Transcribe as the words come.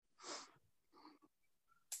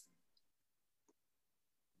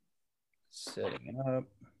Setting up.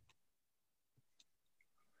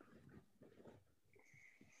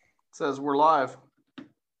 It says we're live.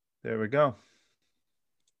 There we go.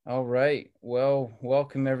 All right. Well,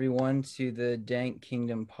 welcome everyone to the Dank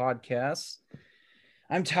Kingdom podcast.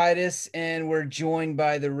 I'm Titus, and we're joined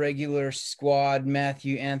by the regular squad,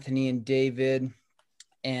 Matthew, Anthony, and David.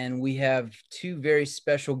 And we have two very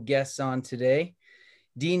special guests on today,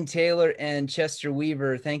 Dean Taylor and Chester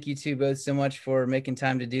Weaver. Thank you two both so much for making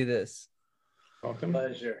time to do this. Welcome.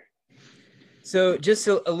 Pleasure. So just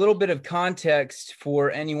a little bit of context for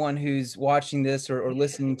anyone who's watching this or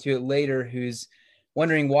listening to it later, who's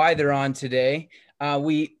wondering why they're on today.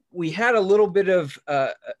 We had a little bit of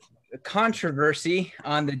controversy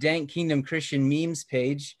on the Dank Kingdom Christian Memes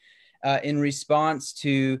page in response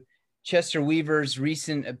to Chester Weaver's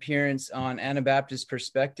recent appearance on Anabaptist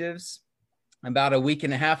Perspectives about a week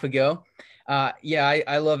and a half ago.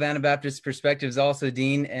 I love Anabaptist Perspectives also,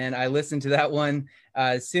 Dean, and I listened to that one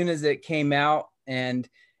as soon as it came out, and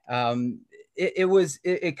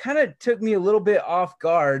it kind of took me a little bit off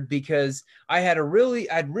guard because I'd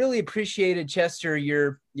really appreciated, Chester,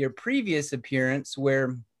 your previous appearance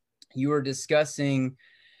where you were discussing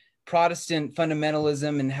Protestant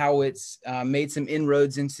fundamentalism and how it's made some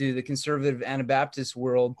inroads into the conservative Anabaptist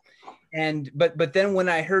world. But then when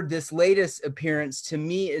I heard this latest appearance, to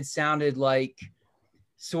me, it sounded like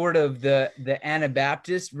sort of the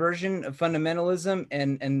Anabaptist version of fundamentalism.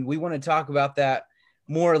 And we want to talk about that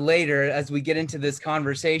more later as we get into this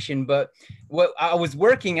conversation. But what I was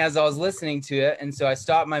working as I was listening to it. And so I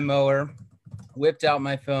stopped my mower, whipped out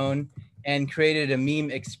my phone, and created a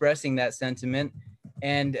meme expressing that sentiment.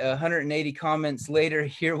 And 180 comments later,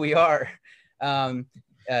 here we are.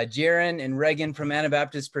 Jaron and Reagan from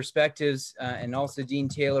Anabaptist Perspectives and also Dean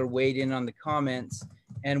Taylor weighed in on the comments.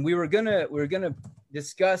 And we were gonna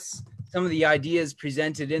discuss some of the ideas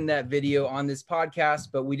presented in that video on this podcast,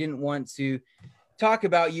 but we didn't want to talk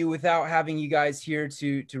about you without having you guys here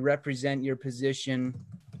to represent your position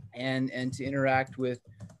and to interact with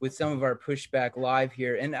some of our pushback live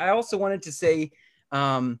here. And I also wanted to say,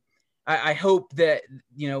 I hope that,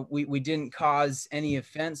 we didn't cause any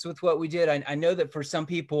offense with what we did. I know that for some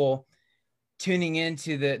people tuning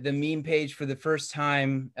into the meme page for the first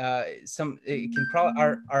time, our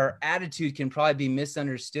attitude can probably be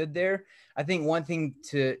misunderstood there. I think one thing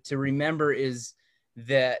to remember is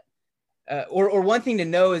that, or one thing to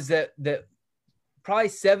know is that probably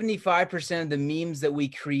 75% of the memes that we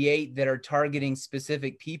create that are targeting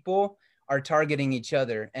specific people are targeting each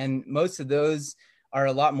other. And most of those are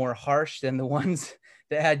a lot more harsh than the ones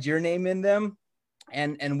that had your name in them.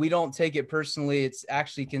 And we don't take it personally. It's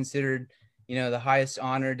actually considered, the highest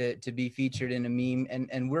honor to be featured in a meme.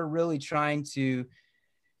 And we're really trying to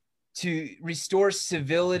restore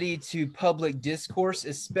civility to public discourse,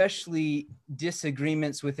 especially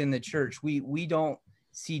disagreements within the church. We don't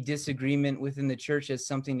see disagreement within the church as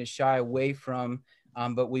something to shy away from,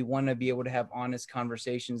 but we want to be able to have honest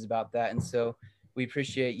conversations about that. And so we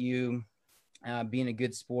appreciate you being a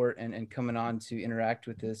good sport and coming on to interact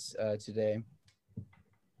with us today.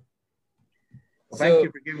 Well, thank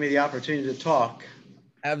you for giving me the opportunity to talk.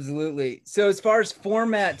 Absolutely. So as far as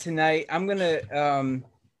format tonight, I'm going to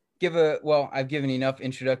I've given enough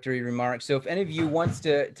introductory remarks. So if any of you wants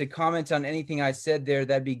to comment on anything I said there,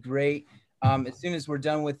 that'd be great. As soon as we're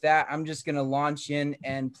done with that, I'm just going to launch in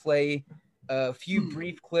and play a few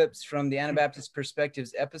brief clips from the Anabaptist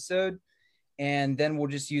Perspectives episode. And then we'll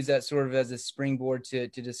just use that sort of as a springboard to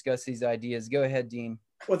discuss these ideas. Go ahead, Dean.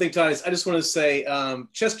 One thing, Titus, I just want to say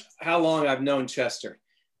just how long I've known Chester.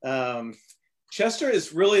 Chester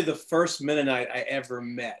is really the first Mennonite I ever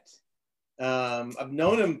met. I've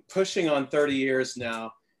known him pushing on 30 years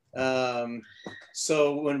now.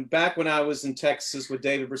 So back when I was in Texas with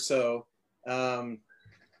David Brousseau,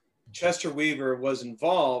 Chester Weaver was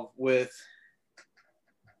involved with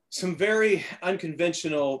some very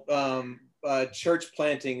unconventional church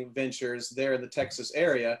planting ventures there in the Texas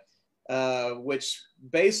area, which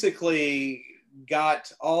basically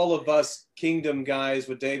got all of us Kingdom guys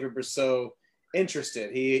with David Brousseau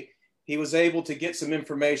interested. He was able to get some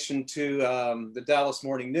information to the Dallas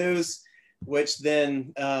Morning News, which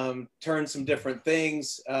then turned some different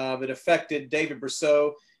things. It affected David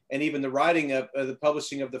Brousseau and even the writing of the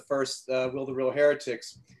publishing of the first Will the Real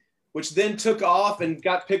Heretics, which then took off and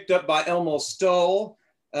got picked up by Elmo Stoll,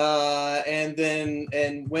 and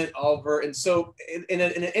went over. And so in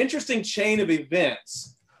an interesting chain of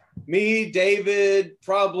events, me, David,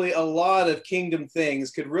 probably a lot of Kingdom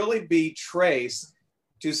things could really be traced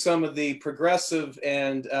to some of the progressive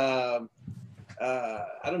and I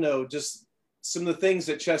don't know, just some of the things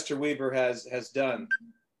that Chester Weaver has done.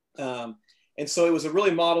 And so it was a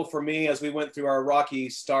really model for me as we went through our rocky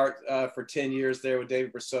start for 10 years there with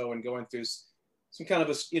David Brousseau and going through some kind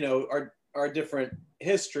of our different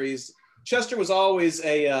histories. Chester was always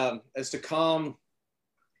as a calm,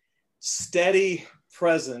 steady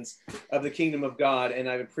presence of the kingdom of God, and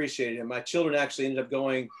I've appreciated him. My children actually ended up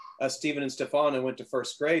going, Stephen and Stefano went to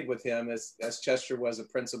first grade with him as Chester was a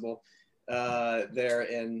principal there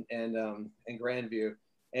in Grandview.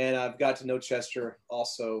 And I've got to know Chester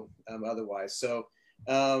also otherwise. So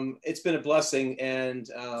it's been a blessing. And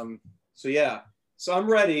so I'm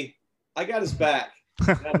ready. I got his back.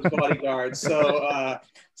 That was bodyguard. So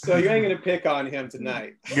you ain't gonna pick on him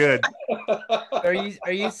tonight. Good. Are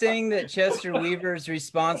you saying that Chester Weaver is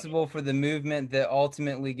responsible for the movement that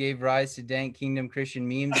ultimately gave rise to Dank Kingdom Christian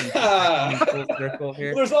Memes and full circle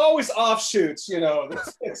here? Well, there's always offshoots,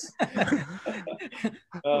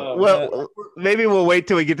 Well, maybe we'll wait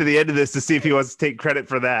till we get to the end of this to see if he wants to take credit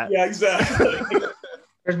for that. Yeah, exactly.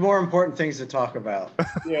 There's more important things to talk about.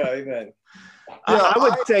 Yeah, amen. I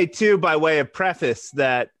would say too, by way of preface,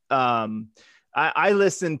 that I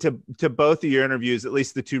listened to both of your interviews, at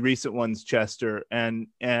least the two recent ones, Chester, and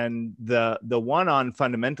the one on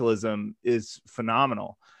fundamentalism is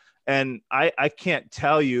phenomenal. And I can't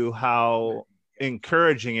tell you how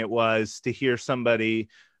encouraging it was to hear somebody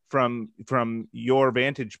from your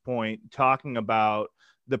vantage point talking about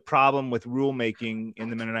the problem with rulemaking in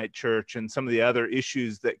the Mennonite Church and some of the other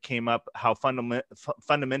issues that came up, how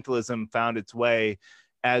fundamentalism found its way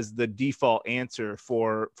as the default answer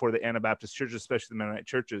for the Anabaptist churches, especially the Mennonite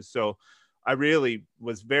churches. So I really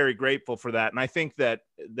was very grateful for that. And I think that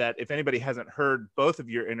if anybody hasn't heard both of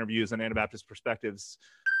your interviews on Anabaptist Perspectives,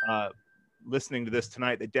 listening to this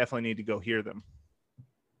tonight, they definitely need to go hear them.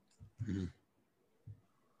 Mm-hmm.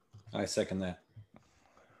 I second that.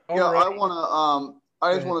 Yeah,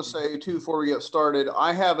 I just want to say too, before we get started,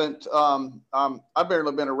 I haven't, I've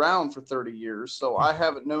barely been around for 30 years, so I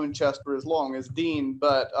haven't known Chester as long as Dean,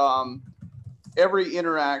 but every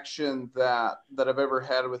interaction that I've ever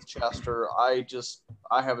had with Chester, I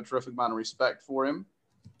have a terrific amount of respect for him.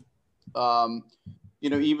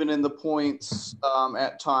 Even in the points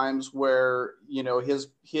at times where,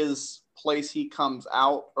 his place he comes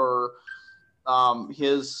out, or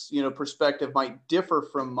his, perspective might differ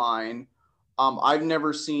from mine. I've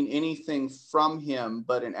never seen anything from him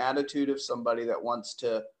but an attitude of somebody that wants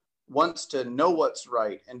to know what's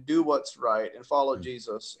right and do what's right and follow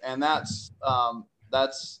Jesus. And that's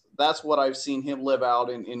what I've seen him live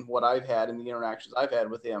out in what I've had in the interactions I've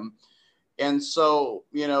had with him. And so,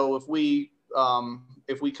 if we come,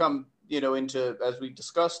 into, as we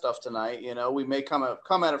discuss stuff tonight, we may come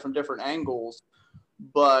at it from different angles,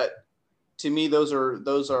 but to me, those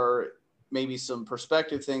are maybe some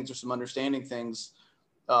perspective things or some understanding things,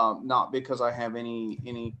 not because I have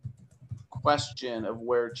any question of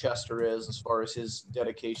where Chester is as far as his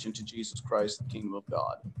dedication to Jesus Christ, the kingdom of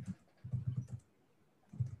God.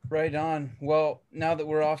 Right on. Well, now that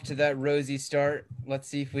we're off to that rosy start, let's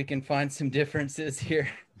see if we can find some differences here.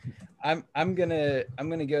 I'm gonna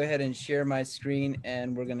go ahead and share my screen,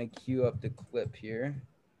 and we're gonna queue up the clip here.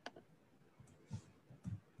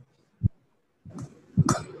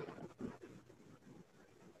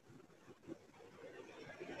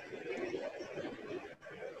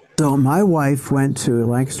 So my wife went to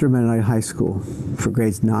Lancaster Mennonite High School for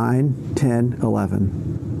grades 9, 10,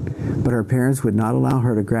 11, but her parents would not allow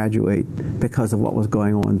her to graduate because of what was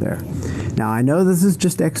going on there. Now, I know this is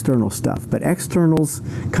just external stuff, but externals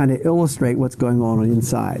kind of illustrate what's going on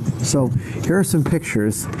inside. So here are some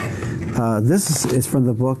pictures. This is from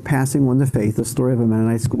the book Passing One to Faith, The Story of a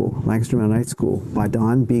Mennonite School, Lancaster Mennonite School, by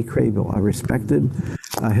Don B. Craybill, a respected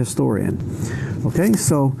historian. Okay,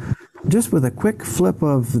 so just with a quick flip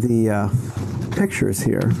of the pictures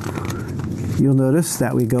here, you'll notice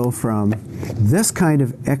that we go from this kind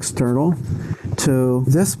of external to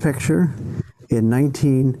this picture in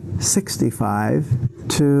 1965,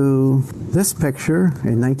 to this picture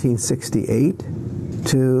in 1968,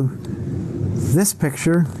 to this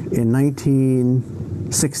picture in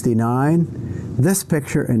 1969, this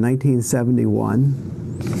picture in 1971.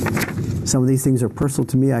 Some of these things are personal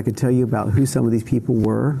to me. I could tell you about who some of these people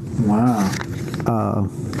were. Wow.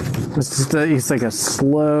 It's like a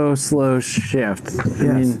slow shift. Yes.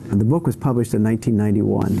 I mean, the book was published in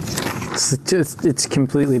 1991. It's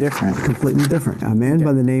completely different. Completely different. A man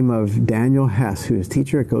by the name of Daniel Hess, who is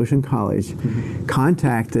teacher at Goshen College,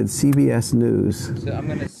 contacted CBS News. So I'm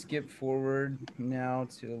going to skip forward now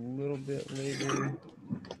to a little bit later.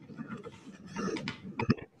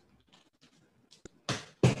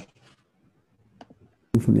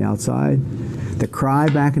 From the outside. The cry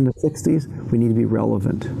back in the 60s, we need to be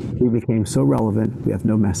relevant. We became so relevant, we have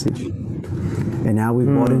no message. And now we've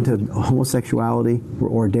bought into homosexuality. We're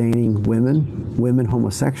ordaining women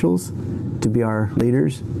homosexuals to be our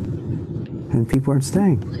leaders, and people aren't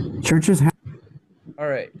staying. Churches have. All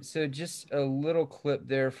right, so just a little clip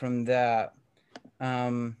there from that.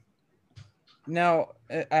 Now,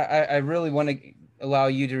 I really want to allow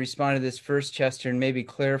you to respond to this first, Chester, and maybe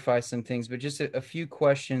clarify some things, but just a few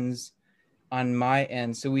questions on my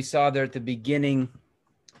end. So we saw there at the beginning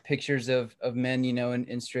pictures of men, you know,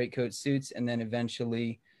 in straight coat suits, and then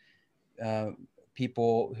eventually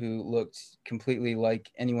people who looked completely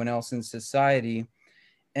like anyone else in society.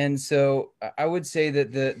 And so I would say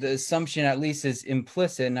that the assumption at least is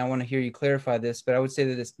implicit, and I want to hear you clarify this, but I would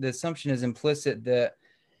say that the assumption is implicit that,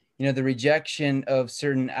 you know, the rejection of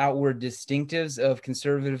certain outward distinctives of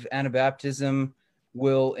conservative Anabaptism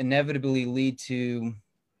will inevitably lead to,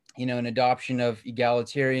 you know, an adoption of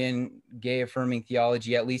egalitarian, gay affirming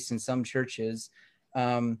theology, at least in some churches.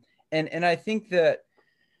 And I think that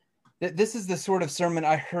this is the sort of sermon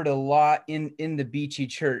I heard a lot in the Beachy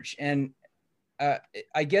Church. And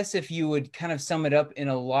I guess if you would kind of sum it up in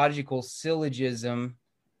a logical syllogism,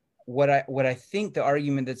 what I think the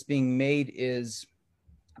argument that's being made is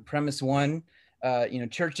premise one, you know,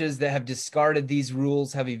 churches that have discarded these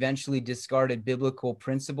rules have eventually discarded biblical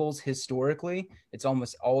principles historically. It's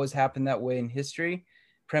almost always happened that way in history.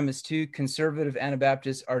 Premise two, conservative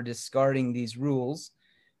Anabaptists are discarding these rules.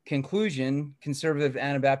 Conclusion, conservative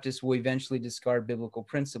Anabaptists will eventually discard biblical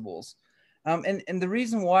principles. And the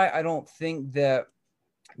reason why I don't think that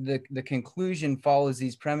the conclusion follows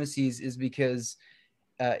these premises is because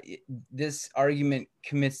this argument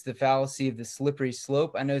commits the fallacy of the slippery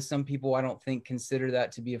slope. I know some people, I don't think, consider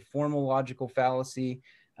that to be a formal logical fallacy,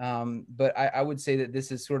 but I would say that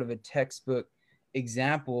this is sort of a textbook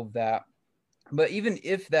example of that. But even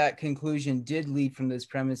if that conclusion did lead from those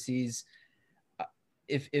premises,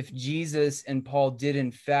 if Jesus and Paul did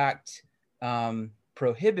in fact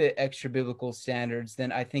prohibit extra biblical standards,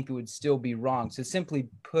 then I think it would still be wrong. So simply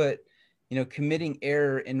put, you know, committing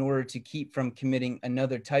error in order to keep from committing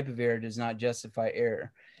another type of error does not justify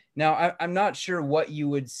error. Now, I'm not sure what you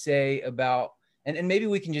would say about, and maybe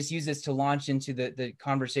we can just use this to launch into the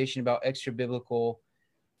conversation about extra biblical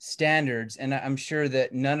standards. And I'm sure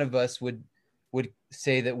that none of us would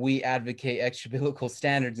say that we advocate extra biblical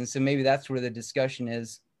standards. And so maybe that's where the discussion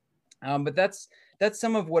is. But that's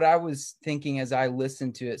some of what I was thinking as I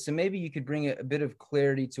listened to it. So maybe you could bring a bit of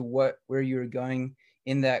clarity to where you were going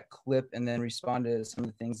in that clip and then respond to some of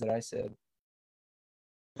the things that I said.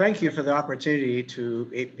 Thank you for the opportunity to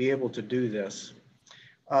be able to do this.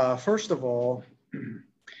 First of all,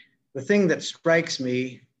 the thing that strikes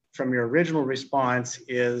me from your original response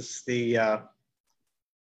is the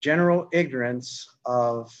general ignorance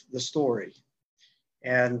of the story.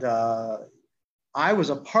 And I was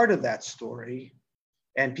a part of that story,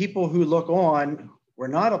 and people who look on were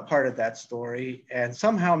not a part of that story and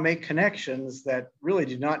somehow make connections that really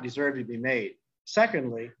do not deserve to be made.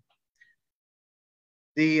 Secondly,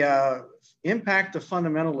 the impact of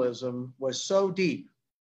fundamentalism was so deep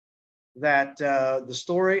that the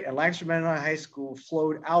story at Lancaster Mennonite High School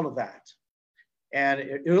flowed out of that. And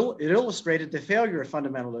it illustrated the failure of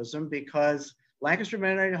fundamentalism because Lancaster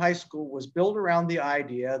Mennonite High School was built around the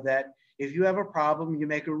idea that if you have a problem, you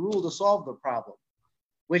make a rule to solve the problem,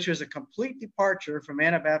 which was a complete departure from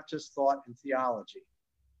Anabaptist thought and theology.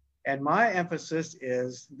 And my emphasis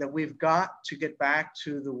is that we've got to get back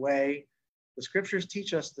to the way the scriptures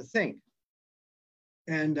teach us to think.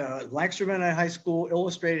 And Lancaster Mennonite High School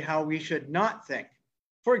illustrated how we should not think.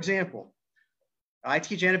 For example, I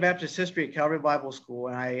teach Anabaptist history at Calvary Bible School,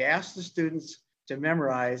 and I asked the students to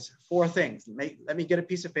memorize 4 things. Let me get a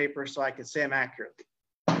piece of paper so I can say them accurately.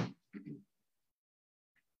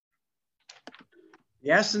 The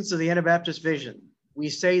essence of the Anabaptist vision. We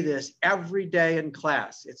say this every day in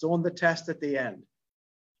class. It's on the test at the end.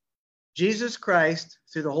 Jesus Christ,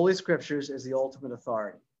 through the Holy Scriptures, is the ultimate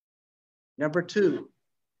authority. Number 2,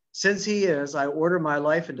 since he is, I order my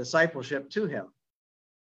life and discipleship to him.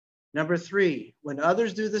 Number 3, when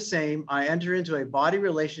others do the same, I enter into a body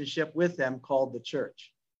relationship with them called the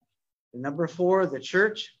church. And number 4, the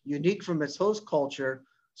church, unique from its host culture,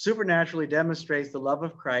 supernaturally demonstrates the love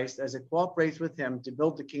of Christ as it cooperates with him to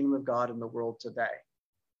build the kingdom of God in the world today.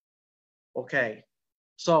 Okay,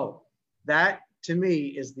 so that to me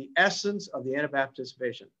is the essence of the Anabaptist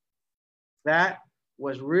vision. That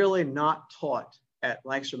was really not taught at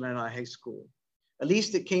Lancaster Mennonite High School. At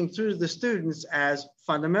least it came through to the students as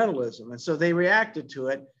fundamentalism. And so they reacted to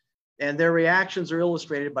it, and their reactions are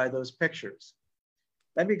illustrated by those pictures.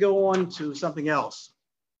 Let me go on to something else.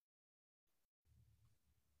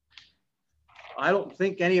 I don't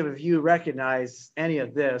think any of you recognize any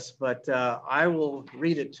of this, but I will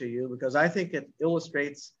read it to you because I think it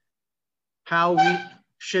illustrates how we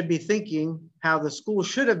should be thinking, how the school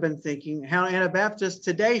should have been thinking, how Anabaptists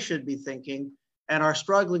today should be thinking and are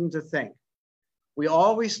struggling to think. We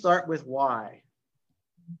always start with why.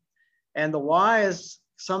 And the why is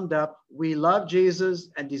summed up: we love Jesus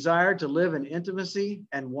and desire to live in intimacy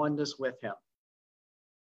and oneness with him.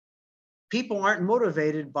 People aren't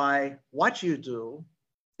motivated by what you do.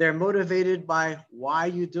 They're motivated by why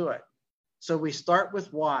you do it. So we start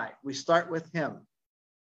with why. We start with him.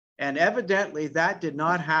 And evidently that did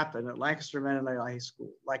not happen at Lancaster Mennonite High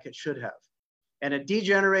School like it should have. And it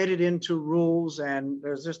degenerated into rules, and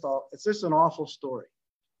it's just an awful story.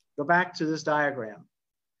 Go back to this diagram.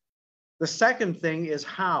 The second thing is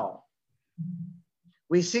how.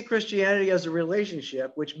 We see Christianity as a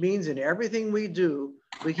relationship, which means in everything we do,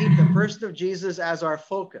 we keep the person of Jesus as our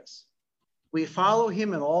focus. We follow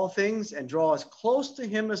him in all things and draw as close to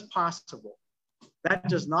him as possible. That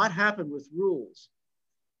does not happen with rules.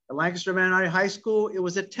 At Lancaster Mennonite High School, it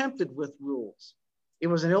was attempted with rules. It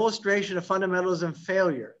was an illustration of fundamentalism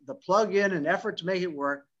failure. The plug-in and effort to make it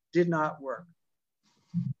work did not work.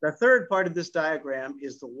 The third part of this diagram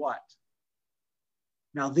is the what.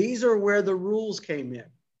 Now, these are where the rules came in.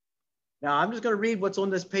 Now, I'm just going to read what's on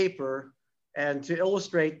this paper and to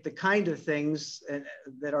illustrate the kind of things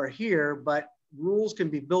that are here, but rules can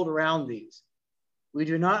be built around these. We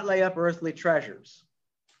do not lay up earthly treasures.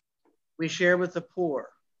 We share with the poor.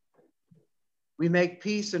 We make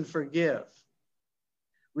peace and forgive.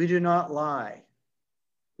 We do not lie.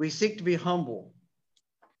 We seek to be humble.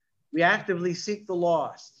 We actively seek the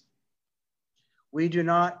lost. We do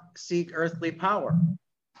not seek earthly power.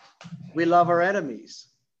 We love our enemies.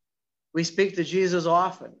 We speak to Jesus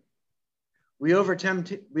often. We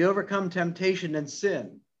overcome temptation and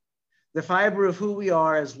sin. The fiber of who we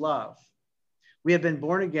are is love. We have been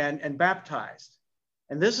born again and baptized.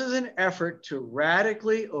 And this is an effort to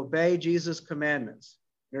radically obey Jesus' commandments.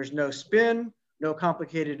 There's no spin, no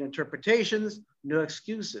complicated interpretations, no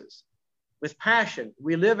excuses. With passion,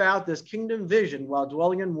 we live out this kingdom vision while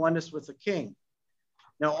dwelling in oneness with the King.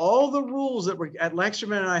 Now, all the rules that were at Lancaster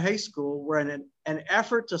Mennonite High School were an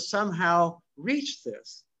effort to somehow reach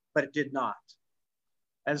this, but it did not.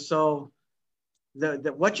 And so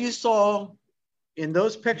what you saw in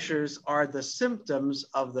those pictures are the symptoms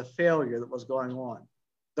of the failure that was going on.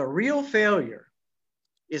 The real failure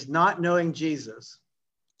is not knowing Jesus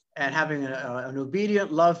and having an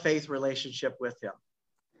obedient love-faith relationship with him.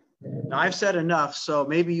 Now, I've said enough, so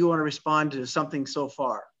maybe you want to respond to something so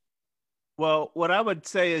far. Well, what I would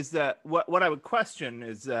say is that what I would question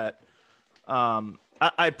is that I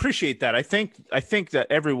appreciate that. I think that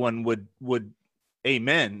everyone would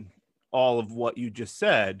amen all of what you just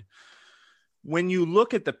said. When you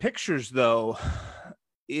look at the pictures, though,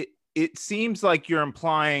 it seems like you're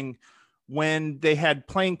implying when they had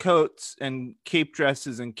plain coats and cape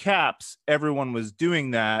dresses and caps, everyone was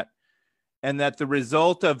doing that, and that the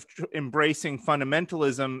result of embracing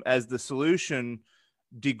fundamentalism as the solution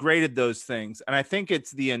degraded those things. And I think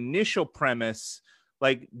it's the initial premise,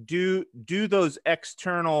 like do those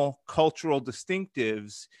external cultural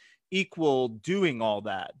distinctives equal doing all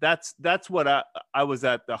that? That's what I was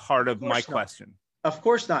at the heart of my question. Of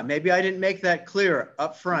course not. Maybe I didn't make that clear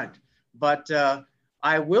up front, but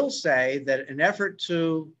I will say that an effort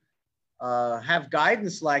to have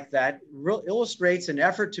guidance like that illustrates an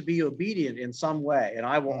effort to be obedient in some way. And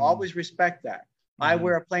I will always respect that. I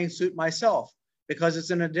wear a plain suit myself because it's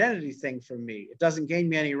an identity thing for me. It doesn't gain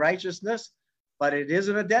me any righteousness, but it is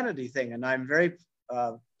an identity thing. And I'm very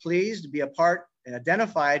pleased to be a part and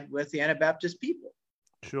identified with the Anabaptist people.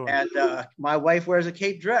 Sure. And my wife wears a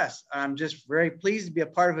cape dress. I'm just very pleased to be a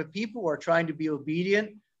part of a people who are trying to be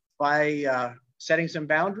obedient by setting some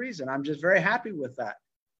boundaries. And I'm just very happy with that.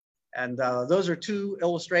 And those are two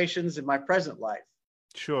illustrations in my present life.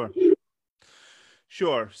 Sure.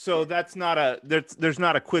 So that's not there's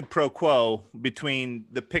not a quid pro quo between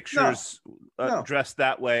the pictures dressed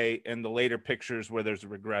that way and the later pictures where there's a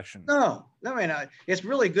regression. No, I mean, it's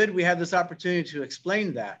really good we have this opportunity to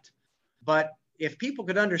explain that. But if people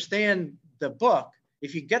could understand the book,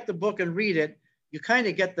 if you get the book and read it, you kind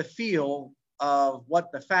of get the feel of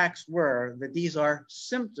what the facts were, that these are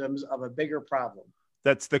symptoms of a bigger problem.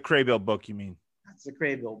 That's the Craybill book, you mean? That's the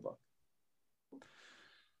Craybill book.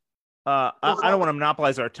 I don't want to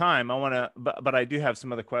monopolize our time. But I do have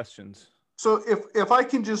some other questions. So if I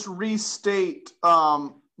can just restate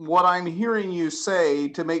what I'm hearing you say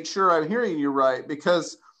to make sure I'm hearing you right,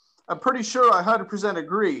 because I'm pretty sure I 100%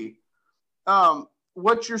 agree.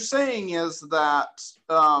 What you're saying is that,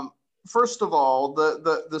 first of all,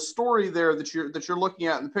 the story there that you're looking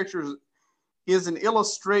at in the pictures is an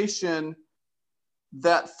illustration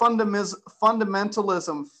that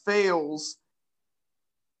fundamentalism fails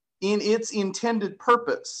in its intended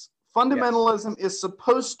purpose. Fundamentalism is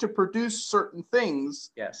supposed to produce certain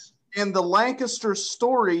things. Yes. And the Lancaster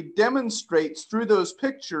story demonstrates through those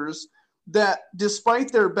pictures that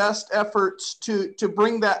despite their best efforts to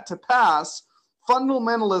bring that to pass,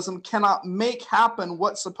 fundamentalism cannot make happen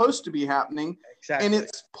what's supposed to be happening. Exactly. And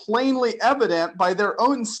it's plainly evident by their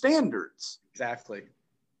own standards. Exactly.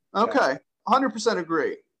 Okay. 100%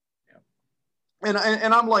 agree. Yeah.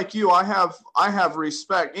 And I'm like you, I have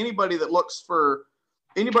respect. Anybody that looks for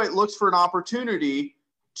an opportunity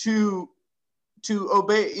to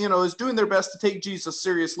obey, is doing their best to take Jesus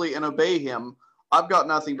seriously and obey him, I've got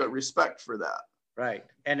nothing but respect for that. Right.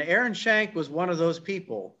 And Aaron Shank was one of those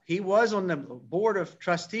people. He was on the board of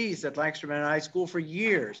trustees at Lancaster Mennonite High School for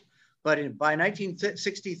years. But by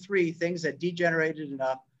 1963, things had degenerated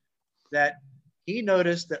enough that he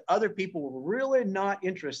noticed that other people were really not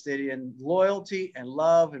interested in loyalty and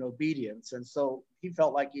love and obedience. And so he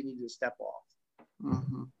felt like he needed to step off.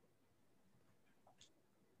 Mm-hmm.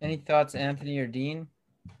 Any thoughts, Anthony or Dean?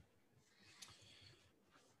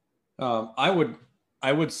 I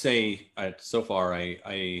would say so far,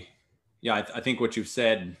 I think what you've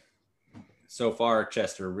said so far,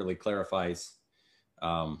 Chester, really clarifies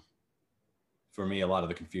for me a lot of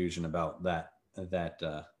the confusion about that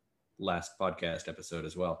last podcast episode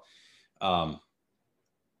as well.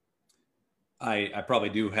 I probably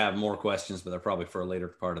do have more questions, but they're probably for a later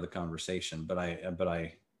part of the conversation. But I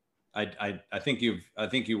think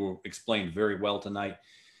you explained very well tonight.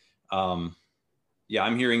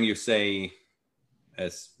 I'm hearing you say, I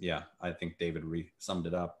think David summed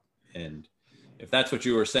it up. And if that's what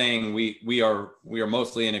you were saying, we are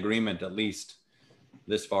mostly in agreement, at least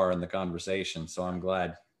this far in the conversation. So I'm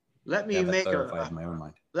glad. Let me make in my own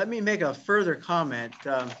mind. Let me make a further comment.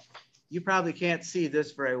 You probably can't see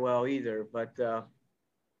this very well either, but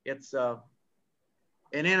it's an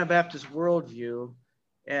Anabaptist worldview,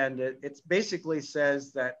 and it basically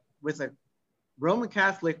says that with a Roman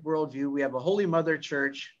Catholic worldview, we have a Holy Mother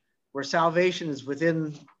Church where salvation is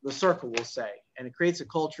within the circle, we'll say, and it creates a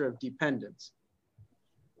culture of dependence.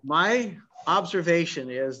 My observation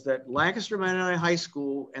is that Lancaster Mennonite High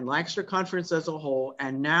School and Lancaster Conference as a whole,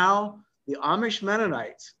 and now the Amish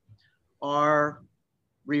Mennonites, are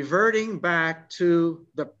reverting back to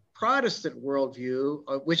the Protestant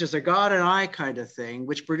worldview, which is a God and I kind of thing,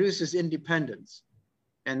 which produces independence.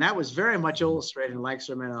 And that was very much illustrated in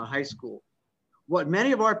Lancaster Mennonite High School. What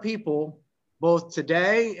many of our people, both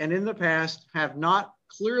today and in the past, have not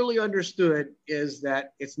clearly understood is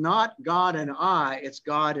that it's not God and I, it's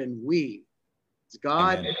God and we. It's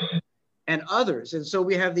God Amen. And others. And so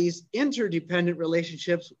we have these interdependent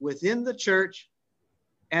relationships within the church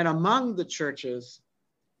and among the churches,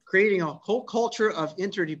 creating a whole culture of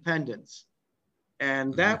interdependence.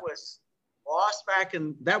 And that was lost back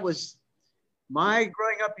in, that was my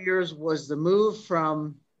growing up years, was the move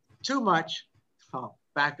from too much,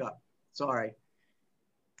 back up, sorry.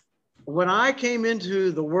 When I came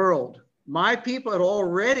into the world, my people had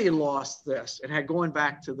already lost this and had going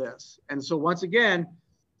back to this. And so once again,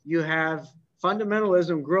 you have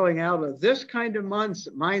fundamentalism growing out of this kind of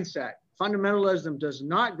mindset. Fundamentalism does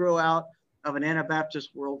not grow out of an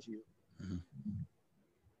Anabaptist worldview.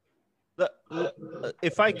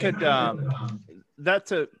 If I could,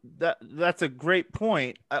 that's a great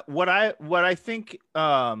point. What I think,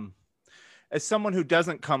 as someone who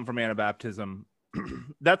doesn't come from Anabaptism,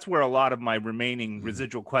 that's where a lot of my remaining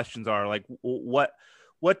residual questions are. Like,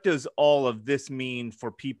 what does all of this mean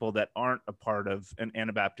for people that aren't a part of an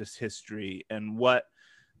Anabaptist history? And what,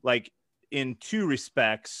 like, in two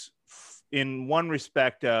respects, in one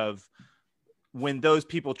respect of when those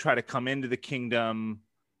people try to come into the kingdom,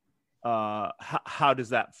 how does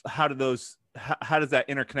that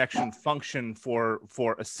interconnection function for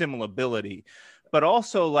assimilability? But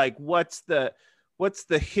also, like, what's the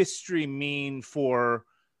history mean for?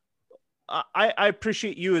 I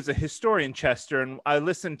appreciate you as a historian, Chester, and I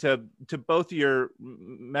listened to both of your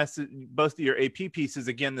AP pieces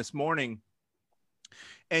again this morning,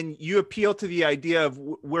 and you appeal to the idea of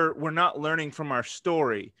we're not learning from our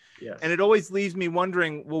story. Yes. And it always leaves me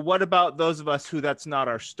wondering, well, what about those of us who that's not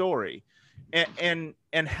our story, and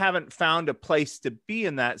haven't found a place to be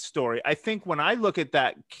in that story? I think when I look at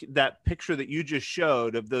that picture that you just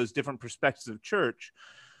showed of those different perspectives of church,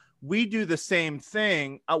 we do the same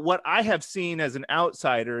thing. What I have seen as an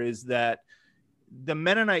outsider is that the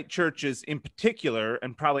Mennonite churches in particular,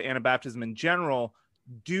 and probably Anabaptism in general,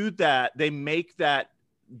 do that. They make that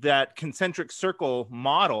concentric circle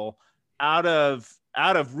model out of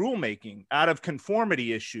rulemaking, out of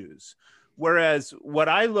conformity issues. Whereas what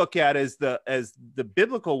I look at as the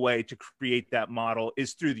biblical way to create that model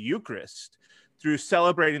is through the Eucharist, through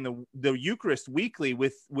celebrating the Eucharist weekly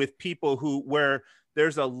with people where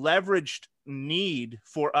there's a leveraged need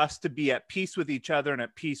for us to be at peace with each other and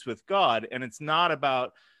at peace with God. And it's not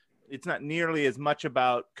nearly as much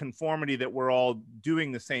about conformity that we're all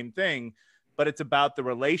doing the same thing, but it's about the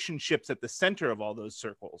relationships at the center of all those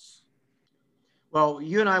circles. Well,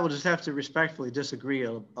 you and I will just have to respectfully disagree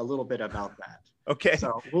a little bit about that. Okay.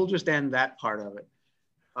 So we'll just end that part of it.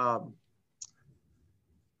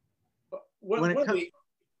 One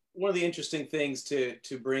of the interesting things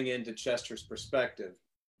to bring into Chester's perspective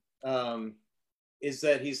is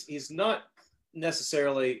that he's not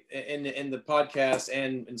necessarily in the podcast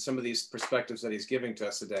and in some of these perspectives that he's giving to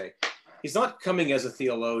us today. He's not coming as a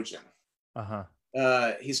theologian. Uh-huh.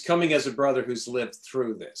 He's coming as a brother who's lived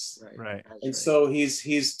through this. Right. And so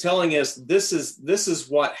he's telling us this is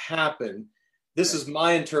what happened. This is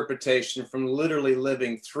my interpretation from literally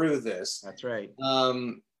living through this. That's right.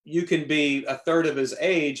 You can be a third of his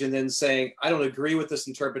age and then saying, I don't agree with this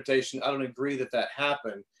interpretation. I don't agree that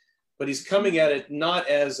happened. But he's coming at it not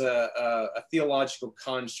as a theological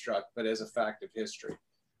construct, but as a fact of history.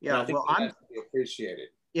 Yeah, and I think that has to be appreciated.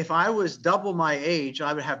 If I was double my age,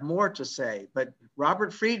 I would have more to say. But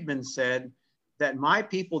Robert Friedman said that my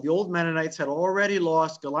people, the old Mennonites, had already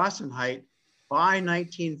lost Gelassenheit by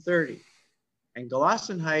 1930. And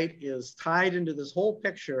Gelassenheit is tied into this whole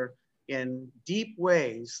picture in deep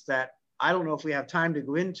ways that I don't know if we have time to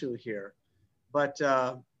go into here. But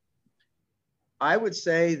I would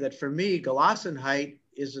say that for me, Gelassenheit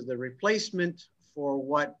is the replacement for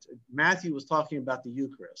what Matthew was talking about, the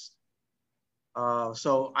Eucharist.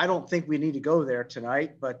 So I don't think we need to go there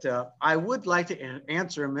tonight, but I would like to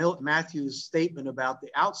answer Matthew's statement about the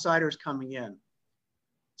outsiders coming in.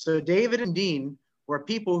 So David and Dean were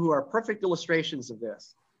people who are perfect illustrations of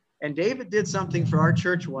this. And David did something for our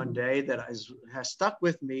church one day that has stuck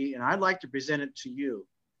with me, and I'd like to present it to you.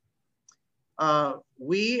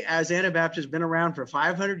 We as Anabaptists have been around for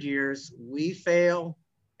 500 years. We fail,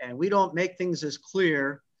 and we don't make things as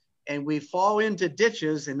clear, and we fall into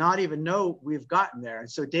ditches and not even know we've gotten there. And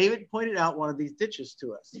so David pointed out one of these ditches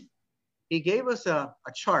to us. He gave us a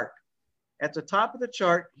chart. At the top of the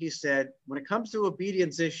chart, he said, when it comes to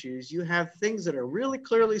obedience issues, you have things that are really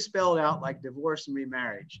clearly spelled out, like divorce and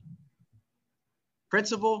remarriage.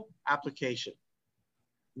 Principle, application.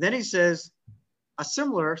 Then he says, a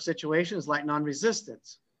similar situation is like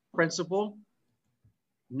non-resistance. Principle,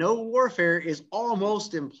 no warfare is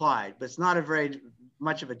almost implied, but it's not a very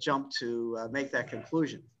much of a jump to make that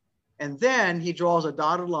conclusion. And then he draws a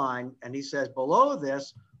dotted line and he says, below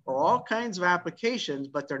this are all kinds of applications,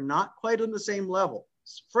 but they're not quite on the same level.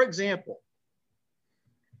 For example,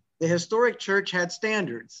 the historic church had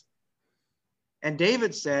standards. And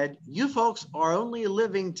David said, you folks are only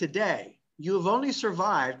living today. You have only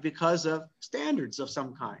survived because of standards of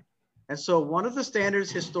some kind. And so one of the standards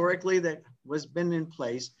historically that was been in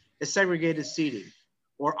place is segregated seating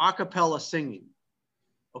or a cappella singing.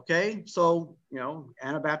 Okay, so,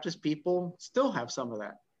 Anabaptist people still have some of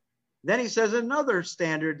that. Then he says another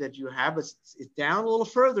standard that you have, it's down a little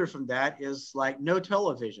further from that, is like no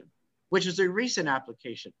television, which is a recent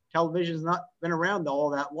application. Television has not been around all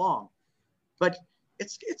that long. But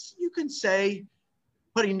it's you can say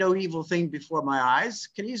putting no evil thing before my eyes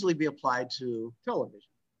can easily be applied to television.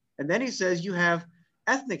 And then he says you have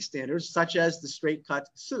ethnic standards such as the straight cut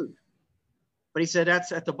suit. But he said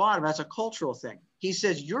that's at the bottom, that's a cultural thing. He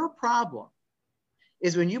says your problem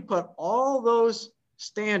is when you put all those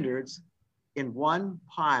standards in one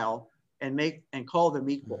pile and call them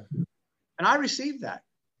equal. And I received that.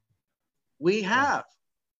 We have.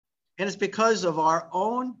 And it's because of our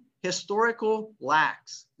own historical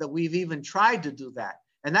lacks that we've even tried to do that.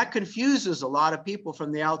 And that confuses a lot of people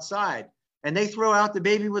from the outside. And they throw out the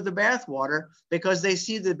baby with the bathwater because they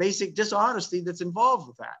see the basic dishonesty that's involved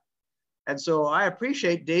with that. And so I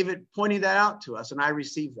appreciate David pointing that out to us, and I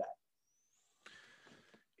received that.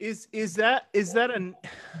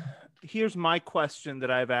 Here's my question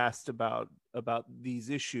that I've asked about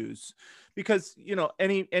these issues, because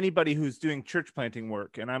anybody who's doing church planting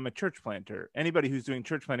work, and I'm a church planter, anybody who's doing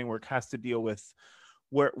church planting work has to deal with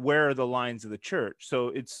where are the lines of the church. So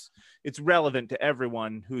it's relevant to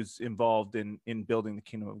everyone who's involved in building the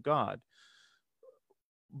kingdom of God.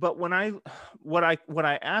 But what I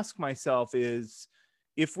ask myself is,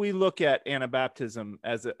 if we look at Anabaptism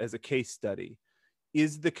as a case study,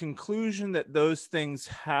 is the conclusion that those things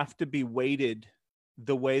have to be weighted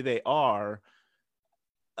the way they are,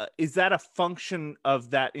 is that a function of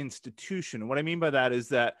that institution? What I mean by that is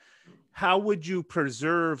that how would you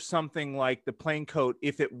preserve something like the plain coat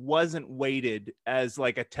if it wasn't weighted as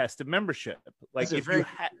like a test of membership? Like That's if you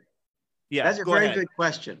had, yeah, that's a go very ahead. good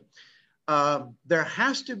question. There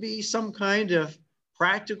has to be some kind of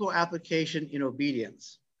practical application in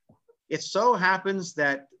obedience. It so happens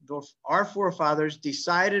that our forefathers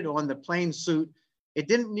decided on the plain suit. It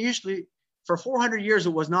didn't usually, for 400 years, it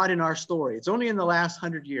was not in our story. It's only in the last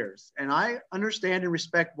 100 years. And I understand and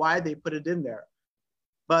respect why they put it in there.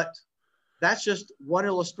 But that's just one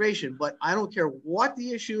illustration. But I don't care what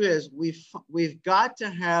the issue is, we've got to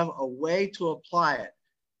have a way to apply it.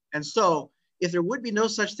 And so if there would be no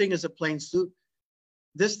such thing as a plain suit,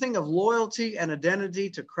 this thing of loyalty and identity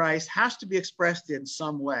to Christ has to be expressed in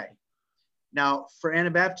some way. Now, for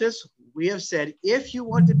Anabaptists, we have said, if you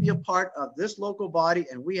want to be a part of this local body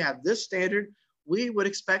and we have this standard, we would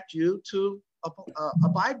expect you to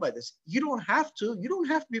abide by this. You don't have to. You don't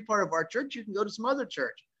have to be part of our church. You can go to some other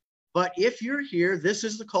church. But if you're here, this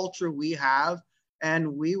is the culture we have,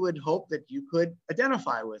 and we would hope that you could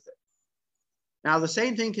identify with it. Now, the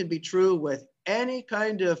same thing can be true with any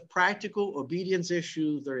kind of practical obedience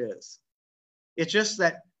issue there is. It's just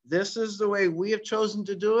that this is the way we have chosen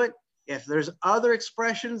to do it. If there's other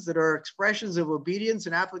expressions that are expressions of obedience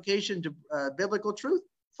and application to biblical truth,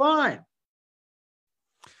 fine.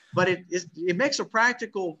 But it makes a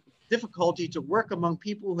practical difficulty to work among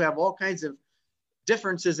people who have all kinds of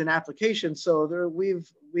differences in application. So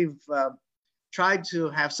we've tried to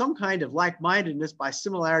have some kind of like-mindedness by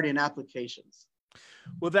similarity in applications.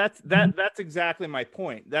 Well, that's exactly my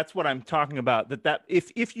point. That's what I'm talking about. That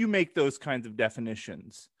if you make those kinds of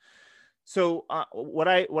definitions. So what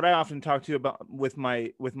I often talk to you about with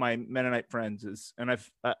my Mennonite friends is, and I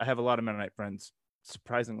have a lot of Mennonite friends,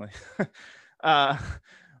 surprisingly.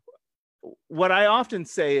 What I often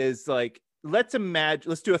say is, like, let's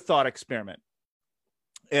do a thought experiment.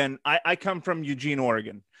 And I come from Eugene,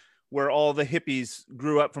 Oregon, where all the hippies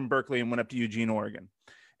grew up from Berkeley and went up to Eugene, Oregon.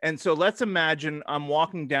 And so let's imagine I'm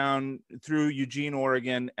walking down through Eugene,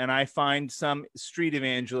 Oregon, and I find some street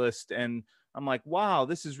evangelist, and I'm like, wow,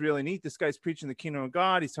 this is really neat. This guy's preaching the kingdom of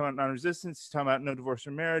God. He's talking about non-resistance. He's talking about no divorce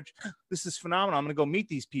or marriage. This is phenomenal. I'm going to go meet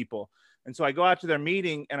these people. And so I go out to their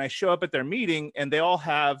meeting, and I show up at their meeting, and they all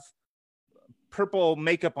have purple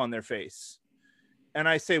makeup on their face. And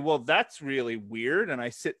I say, well, that's really weird. And I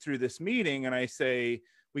sit through this meeting, and I say,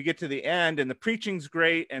 we get to the end, and the preaching's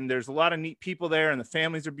great, and there's a lot of neat people there, and the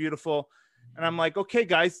families are beautiful. And I'm like, okay,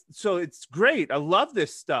 guys, so it's great. I love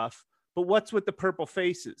this stuff, but what's with the purple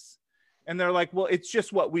faces? And they're like, well, it's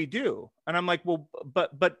just what we do. And I'm like, well,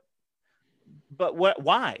 but what,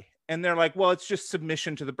 why? And they're like, well, it's just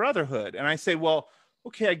submission to the brotherhood. And I say, well,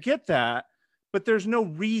 okay, I get that, but there's no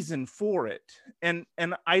reason for it. And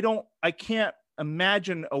I can't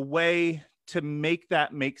imagine a way to make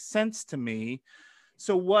that make sense to me.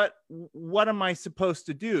 So what am I supposed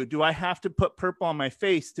to do? Do I have to put purple on my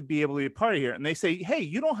face to be able to be a part of here? And they say, hey,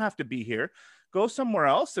 you don't have to be here. Go somewhere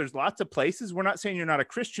else. There's lots of places. We're not saying you're not a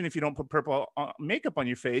Christian if you don't put purple makeup on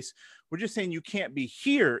your face. We're just saying you can't be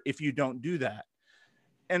here if you don't do that.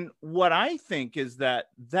 And what I think is that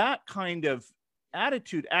kind of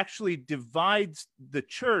attitude actually divides the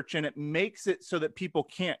church, and it makes it so that people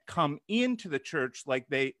can't come into the church like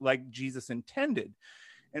Jesus intended.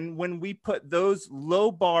 And when we put those low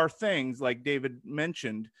bar things, like David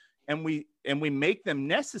mentioned, and we make them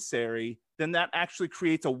necessary, then that actually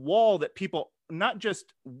creates a wall that people not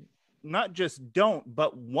just don't,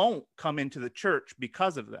 but won't come into the church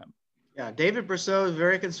because of them. Yeah, David Brousseau is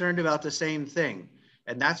very concerned about the same thing.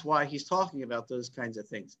 And that's why he's talking about those kinds of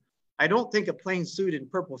things. I don't think a plain suit and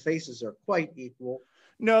purple faces are quite equal.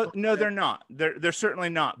 No, they're not. They're certainly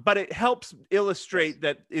not. But it helps illustrate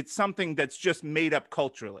that it's something that's just made up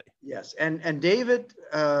culturally. Yes, and David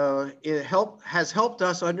has helped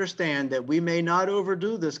us understand that we may not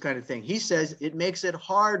overdo this kind of thing. He says it makes it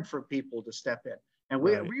hard for people to step in, and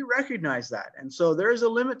we recognize that. And so there is a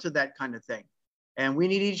limit to that kind of thing, and we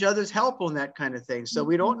need each other's help on that kind of thing. So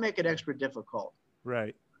we don't make it extra difficult.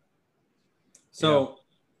 Right. So. Yeah.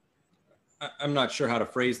 I'm not sure how to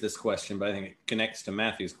phrase this question, but I think it connects to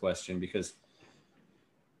Matthew's question, because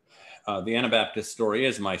the Anabaptist story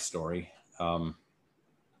is my story. My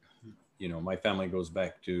family goes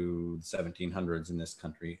back to the 1700s in this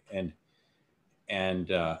country, and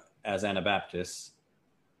as Anabaptists,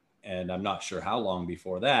 and I'm not sure how long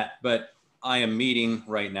before that, but I am meeting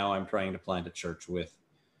right now. I'm trying to plant a church with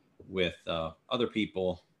other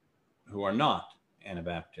people who are not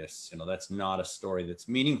Anabaptists. That's not a story that's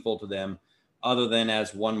meaningful to them, other than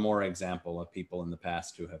as one more example of people in the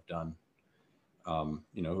past who have done,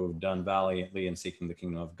 who have done valiantly in seeking the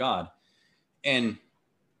kingdom of God. And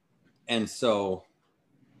so,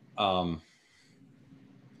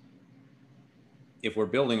 if we're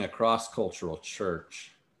building a cross-cultural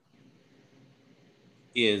church,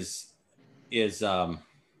 what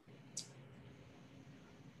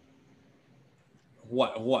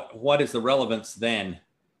is the relevance then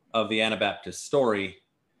of the Anabaptist story,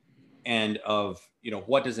 and of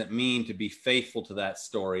what does it mean to be faithful to that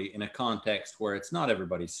story in a context where it's not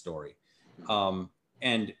everybody's story, and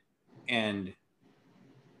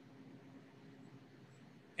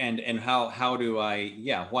how do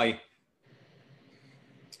why?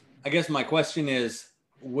 I guess my question is,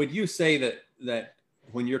 would you say that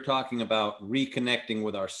when you're talking about reconnecting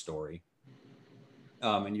with our story,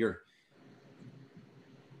 and you're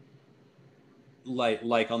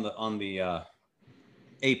like on the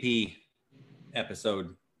AP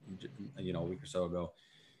episode, a week or so ago,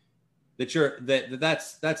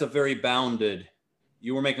 that's a very bounded.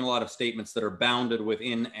 You were making a lot of statements that are bounded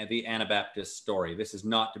within the Anabaptist story. This is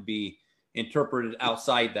not to be interpreted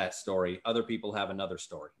outside that story. Other people have another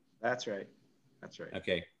story. That's right. That's right.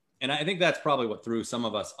 Okay. And I think that's probably what threw some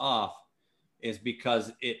of us off, is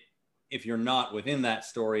because if you're not within that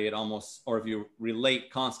story, it almost, or if you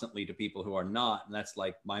relate constantly to people who are not, and that's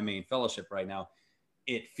like my main fellowship right now,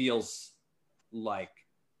 it feels like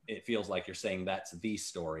you're saying that's the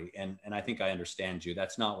story. And I think I understand you.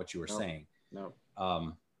 That's not what you were saying. No.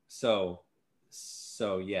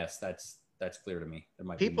 So yes, that's clear to me. There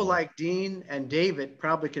might People be more. like Dean and David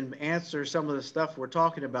probably can answer some of the stuff we're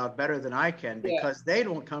talking about better than I can, because they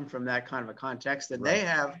don't come from that kind of a context, and they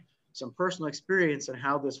have some personal experience in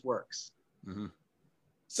how this works. Mm-hmm.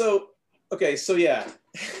 So yeah,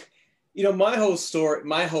 my whole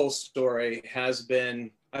story has been,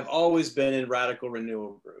 I've always been in radical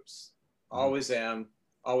renewal groups. Always am,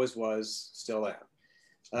 always was, still am.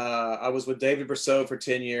 I was with David Brousseau for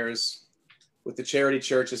 10 years, with the Charity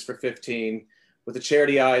Churches for 15, with the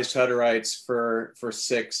Charity-ized Hutterites for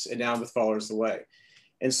 6, and now with Followers of the Way.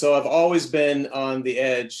 And so I've always been on the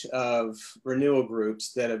edge of renewal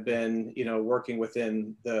groups that have been, working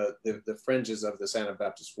within the fringes of this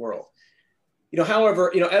Anabaptist world.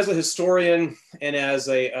 However, as a historian and as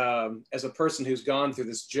a person who's gone through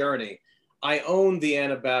this journey, I own the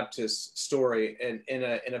Anabaptist story in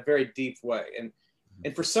a very deep way, and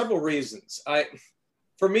for several reasons.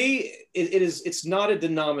 For me, it's not a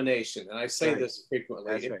denomination, and I say this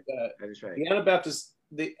frequently. That's right. That is right.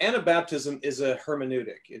 The Anabaptism is a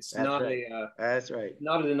hermeneutic. It's not a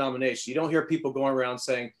denomination. You don't hear people going around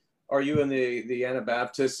saying, "Are you in the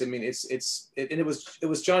Anabaptists?" I mean, it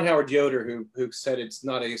was John Howard Yoder who said it's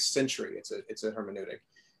not a century. It's a hermeneutic,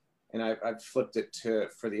 and I've flipped it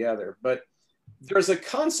for the other. But there's a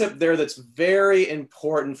concept there that's very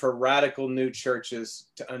important for radical new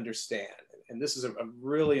churches to understand. And this is a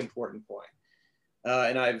really important point.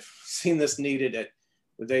 And I've seen this needed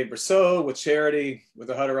with Dave Brousseau, with Charity, with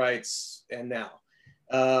the Hutterites, and now.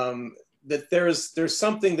 That there's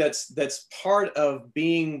something that's part of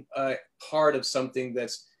being part of something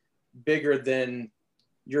that's bigger than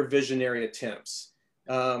your visionary attempts.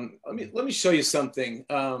 Let me show you something.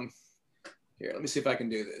 Here, let me see if I can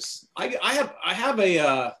do this. I have a,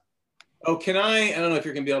 I don't know if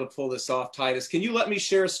you're gonna be able to pull this off, Titus. Can you let me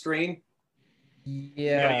share a screen?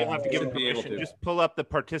 Yeah, you'll have to give him permission. Just pull up the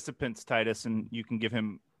participants, Titus, and you can give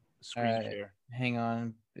him screen share. Hang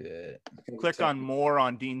on. Click on more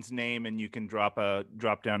on Dean's name, and you can drop a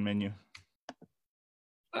drop-down menu.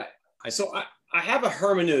 I have a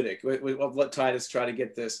hermeneutic. I'll let Titus try to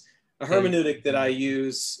get this. A hermeneutic that I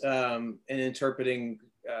use in interpreting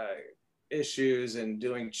issues and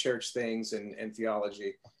doing church things and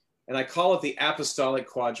theology. And I call it the apostolic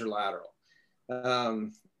quadrilateral.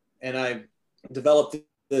 And I developed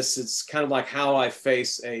this. It's kind of like how I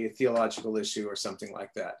face a theological issue or something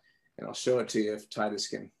like that. And I'll show it to you if Titus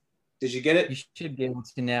can. Did you get it? You should be able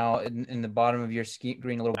to now in the bottom of your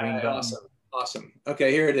green little green button. Awesome.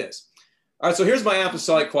 Okay, here it is. All right, so here's my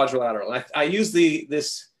apostolic quadrilateral. I use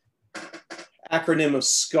this acronym of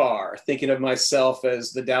SCAR, thinking of myself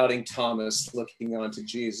as the doubting Thomas looking onto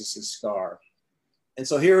Jesus' scar. And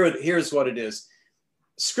so here's what it is.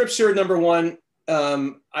 Scripture, number one,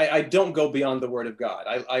 I don't go beyond the Word of God.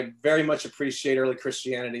 I very much appreciate early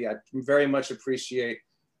Christianity. I very much appreciate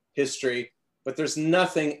history, but there's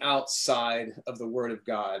nothing outside of the Word of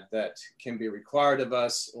God that can be required of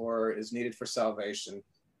us or is needed for salvation.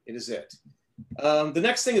 It is it. The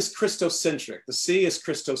next thing is Christocentric. The C is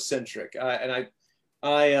Christocentric. And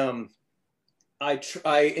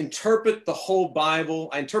I interpret the whole Bible.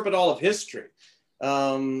 I interpret all of history,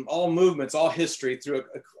 all movements, all history through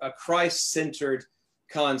a Christ-centered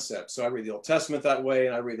concept. So I read the Old Testament that way,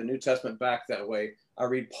 and I read the New Testament back that way. I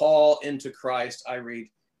read Paul into Christ. I read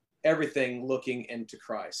everything looking into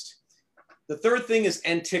Christ. The third thing is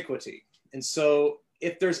antiquity. And so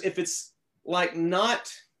if it's like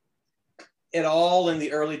not at all in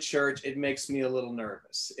the early church, it makes me a little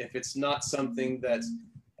nervous. If it's not something that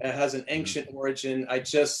has an ancient origin, I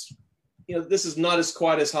just, this is not as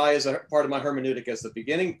quite as high as a part of my hermeneutic as the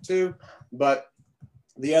beginning two, but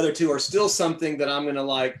the other two are still something that I'm going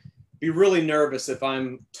to be really nervous if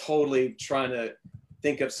I'm totally trying to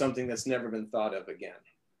think of something that's never been thought of again.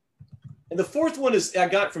 And the fourth one is I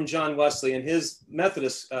got from John Wesley and his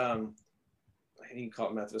Methodist, you can call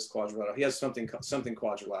it Methodist quadrilateral. He has something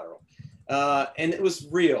quadrilateral. And it was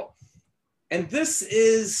real. And this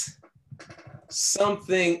is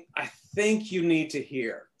something I think you need to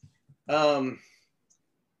hear. In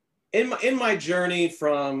my journey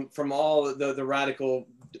from all the radical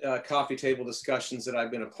coffee table discussions that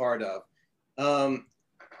I've been a part of,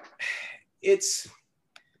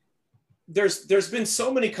 there's been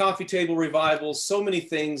so many coffee table revivals, so many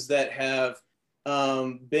things that have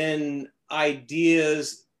been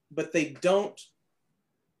ideas, but they don't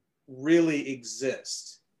really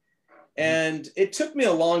exist. And it took me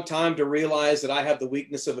a long time to realize that I have the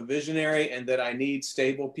weakness of a visionary and that I need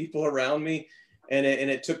stable people around me. And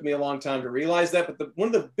it took me a long time to realize that. But one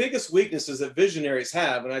of the biggest weaknesses that visionaries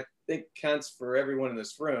have, and I think counts for everyone in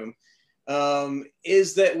this room,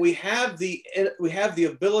 is that we have the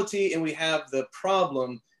ability and we have the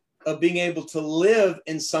problem of being able to live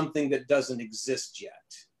in something that doesn't exist yet.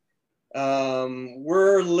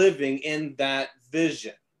 We're living in that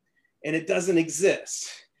vision, and it doesn't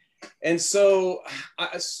exist. And so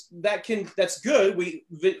that's good.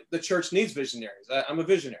 The church needs visionaries. I'm a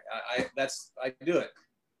visionary. I do it.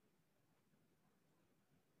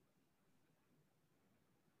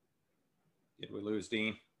 Did we lose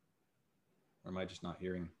Dean? Or am I just not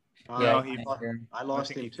hearing? Yeah, I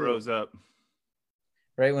lost him he too. froze up.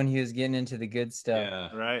 Right when he was getting into the good stuff.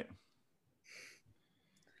 Yeah. Right.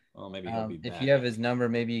 Well, maybe he'll be back. If you have his number,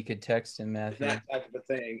 maybe you could text him, Matthew. That type of a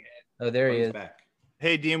thing. Oh, there he is. Back.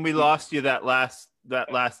 Hey, Dean, we lost you that last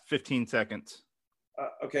 15 seconds.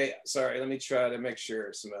 Okay, sorry. Let me try to make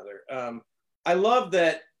sure some other. I love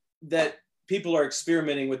that people are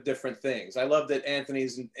experimenting with different things. I love that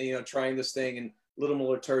Anthony's trying this thing and a little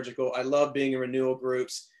more liturgical. I love being in renewal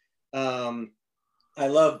groups. I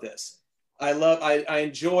love this. I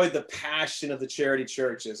enjoy the passion of the charity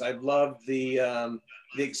churches. I love the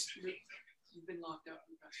You've been locked out.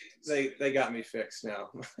 They got me fixed now.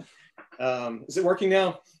 Is it working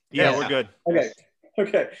now? Yeah, we're good.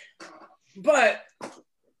 Okay. But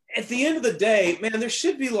at the end of the day, man, there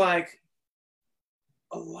should be like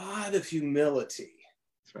a lot of humility.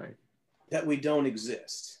 That's right. That we don't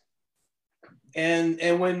exist.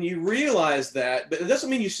 And when you realize that, but it doesn't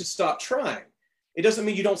mean you should stop trying. It doesn't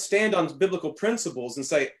mean you don't stand on biblical principles and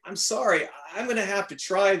say, I'm sorry, I'm going to have to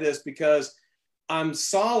try this because I'm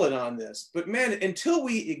solid on this. But man, until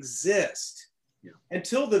we exist,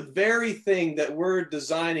 until the very thing that we're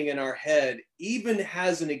designing in our head even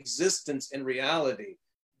has an existence in reality,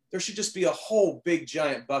 there should just be a whole big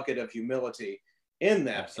giant bucket of humility in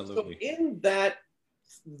that. Absolutely. So in that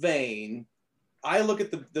vein, I look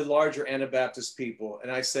at the larger Anabaptist people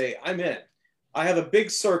and I say, I'm in. I have a big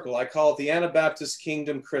circle. I call it the Anabaptist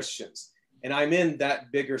Kingdom Christians. And I'm in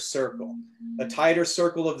that bigger circle. A tighter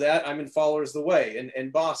circle of that, I'm in Followers the Way in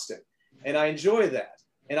Boston. And I enjoy that.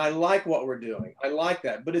 And I like what we're doing. I like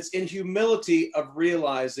that. But it's in humility of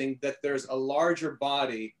realizing that there's a larger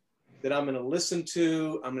body that I'm going to listen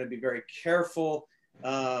to. I'm going to be very careful.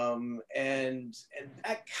 And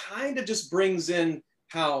that kind of just brings in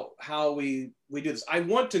how we do this. I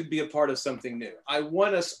want to be a part of something new. I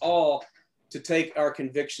want us all to take our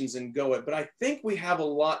convictions and go it. But I think we have a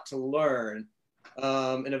lot to learn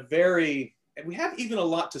and we have even a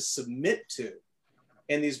lot to submit to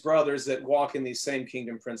in these brothers that walk in these same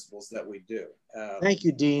kingdom principles that we do. Thank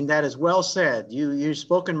you, Dean. That is well said. You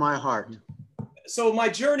spoke in my heart. So my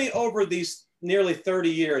journey over these nearly 30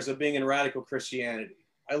 years of being in radical Christianity,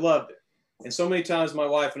 I loved it. And so many times my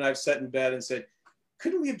wife and I have sat in bed and said,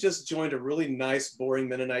 couldn't we have just joined a really nice, boring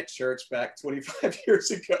Mennonite church back 25 years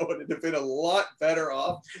ago and it'd have been a lot better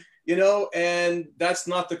off, and that's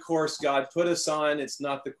not the course God put us on. It's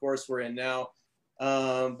not the course we're in now.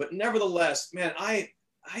 But nevertheless, man,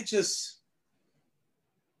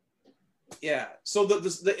 so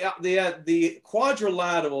the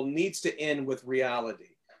quadrilateral needs to end with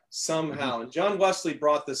reality somehow. And John Wesley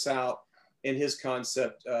brought this out in his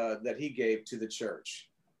concept that he gave to the church.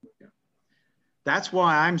 That's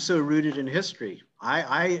why I'm so rooted in history.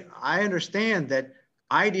 I understand that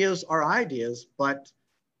ideas are ideas, but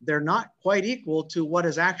they're not quite equal to what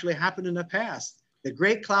has actually happened in the past. The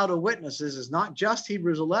great cloud of witnesses is not just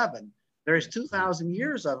Hebrews 11. There's 2,000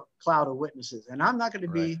 years of cloud of witnesses. And I'm not going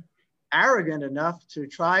to be arrogant enough to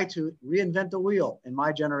try to reinvent the wheel in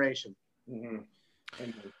my generation.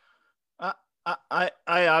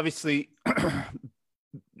 I obviously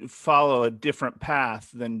follow a different path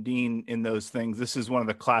than Dean in those things. This is one of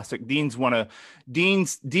the classic. Dean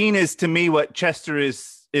is to me what Chester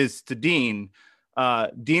is to Dean.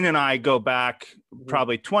 Dean and I go back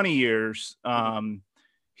probably 20 years.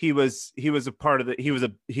 He was a part of the, he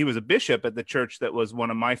was a bishop at the church that was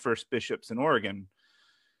one of my first bishops in Oregon.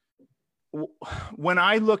 When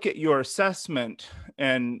I look at your assessment,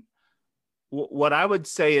 and what I would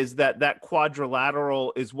say is that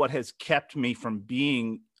quadrilateral is what has kept me from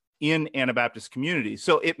being in Anabaptist communities.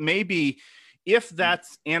 So it may be, if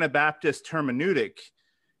that's Anabaptist hermeneutic,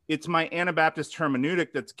 it's my Anabaptist hermeneutic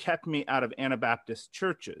that's kept me out of Anabaptist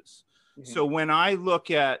churches. So when I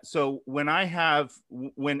look at,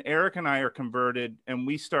 when Eric and I are converted and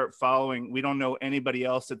we start following, we don't know anybody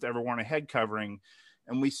else that's ever worn a head covering,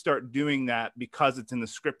 and we start doing that because it's in the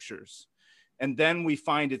scriptures. And then we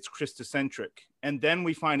find it's Christocentric, and then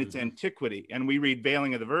we find it's antiquity, and we read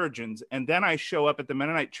Veiling of the Virgins. And then I show up at the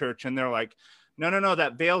Mennonite church and they're like, no,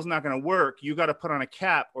 that veil's not going to work. You got to put on a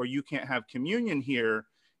cap or you can't have communion here.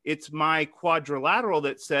 It's my quadrilateral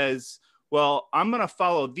that says, well, I'm going to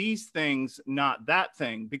follow these things, not that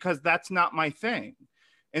thing, because that's not my thing.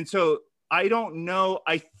 And so I don't know.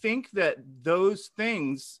 I think that those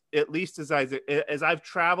things, at least as I've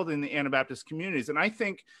traveled in the Anabaptist communities, and I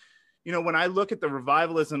think, when I look at the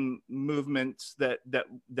revivalism movements that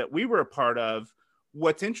we were a part of,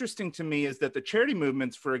 what's interesting to me is that the charity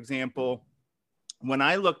movements, for example, when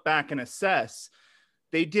I look back and assess,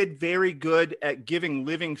 they did very good at giving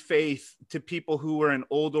living faith to people who were in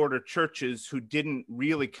old order churches who didn't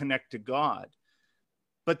really connect to God.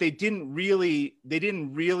 But they didn't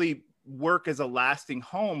really work as a lasting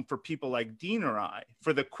home for people like Dean or I,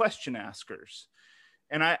 for the question askers.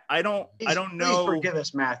 And I don't know. Please forgive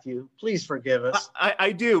us, Matthew. Please forgive us.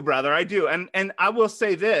 I do, brother. I do. And I will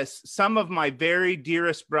say this, some of my very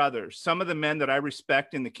dearest brothers, some of the men that I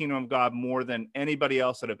respect in the kingdom of God more than anybody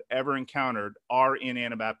else that I've ever encountered, are in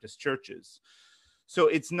Anabaptist churches. So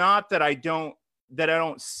it's not that I don't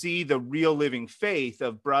see the real living faith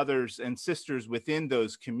of brothers and sisters within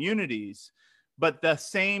those communities, but the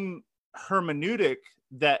same hermeneutic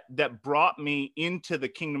that brought me into the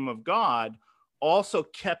kingdom of God also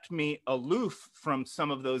kept me aloof from some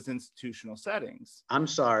of those institutional settings. I'm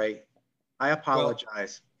sorry. I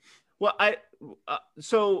apologize. Well,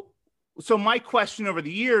 so my question over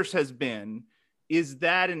the years has been, is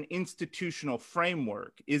that an institutional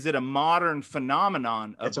framework? Is it a modern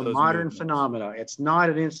phenomenon of It's a modern phenomenon. It's not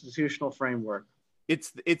an institutional framework. It's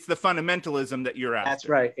the fundamentalism that you're after. That's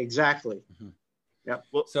right. Exactly. Yep.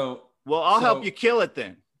 Well, I'll help you kill it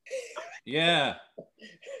then. Yeah.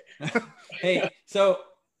 Hey,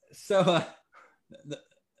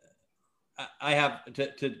 I have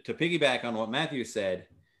to piggyback on what Matthew said.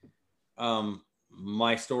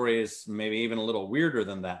 My story is maybe even a little weirder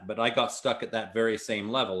than that, but I got stuck at that very same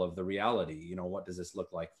level of the reality. What does this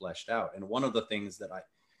look like fleshed out? And one of the things that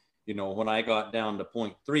when I got down to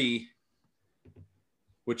point 3,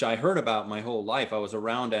 which I heard about my whole life, I was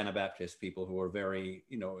around Anabaptist people who were very,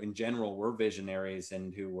 in general, were visionaries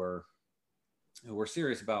and who were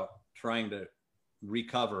serious about trying to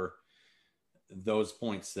recover those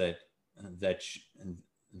points that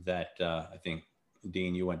I think,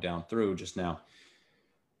 Dean, you went down through just now.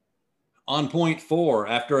 On point 4,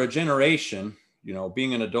 after a generation,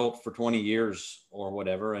 being an adult for 20 years or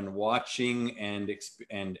whatever, and watching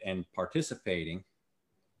and participating,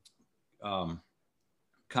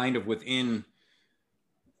 kind of within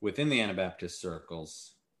the Anabaptist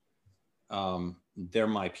circles, they're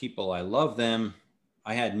my people. I love them.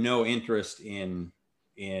 I had no interest in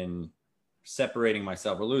separating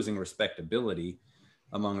myself or losing respectability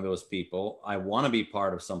among those people. I want to be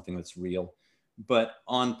part of something that's real. But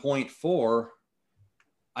on point 4,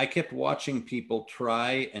 I kept watching people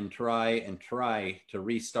try to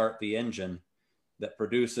restart the engine that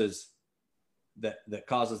produces, that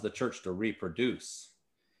causes the church to reproduce,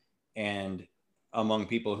 and among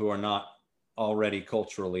people who are not already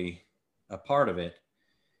culturally a part of it.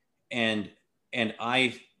 And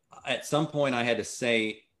I, at some point I had to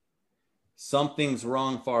say, something's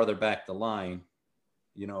wrong farther back the line.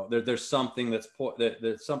 You know, there's something that's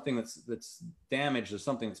there's something that's damaged. There's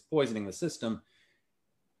something that's poisoning the system.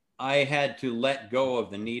 I had to let go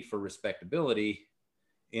of the need for respectability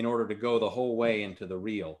in order to go the whole way into the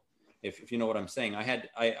real. If you know what I'm saying,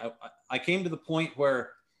 I came to the point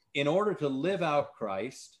where, in order to live out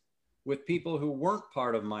Christ with people who weren't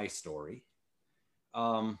part of my story,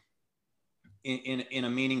 in a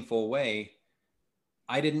meaningful way,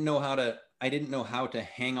 I didn't know how to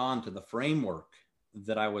hang on to the framework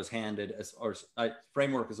that I was handed.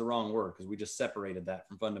 Framework is the wrong word, because we just separated that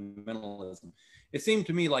from fundamentalism. It seemed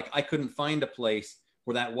to me like I couldn't find a place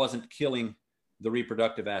where that wasn't killing the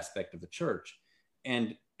reproductive aspect of the church.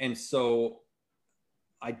 And so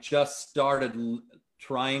I just started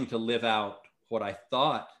trying to live out what I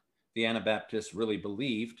thought the Anabaptists really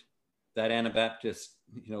believed. That Anabaptist,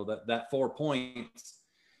 you know, that 4 points,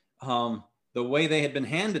 the way they had been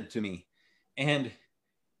handed to me. And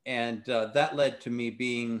that led to me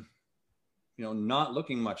being, you know, not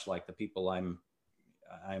looking much like the people I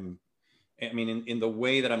mean, in the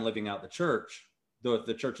way that I'm living out the church,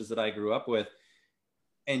 the churches that I grew up with.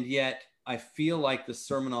 And yet I feel like the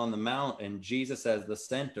Sermon on the Mount and Jesus as the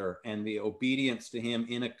center and the obedience to him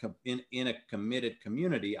in a committed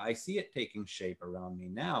community, I see it taking shape around me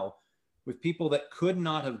now with people that could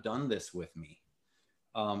not have done this with me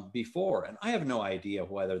before. And I have no idea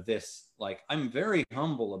whether this, like, I'm very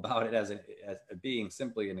humble about it as being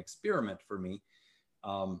simply an experiment for me.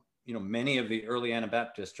 You know, many of the early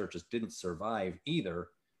Anabaptist churches didn't survive either.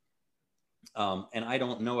 And I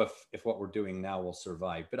don't know if what we're doing now will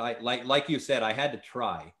survive, but I, like you said, I had to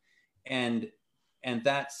try. And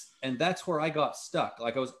that's where I got stuck.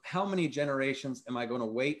 Like, how many generations am I going to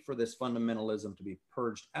wait for this fundamentalism to be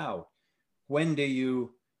purged out? When do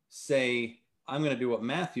you say, I'm going to do what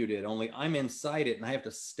Matthew did, only I'm inside it and I have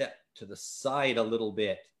to step to the side a little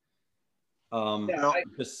bit?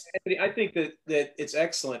 I think that it's an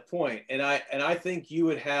excellent point. And I think you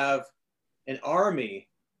would have an army,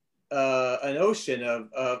 an ocean of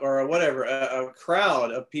or whatever, a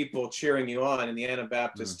crowd of people cheering you on in the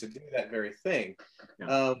Anabaptists to do that very thing.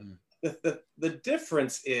 Yeah. The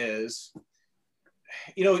difference is,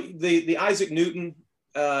 you know, the Isaac Newton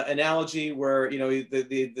analogy, where, you know,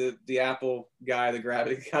 the Apple guy, the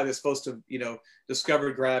gravity guy that's supposed to, you know,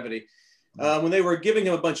 discovered gravity. When they were giving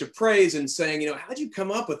him a bunch of praise and saying, you know, how'd you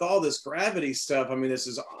come up with all this gravity stuff? I mean, this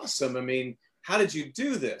is awesome. I mean, how did you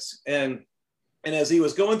do this? And as he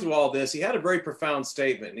was going through all this, he had a very profound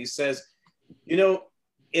statement. And he says, you know,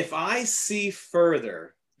 if I see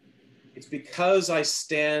further, it's because I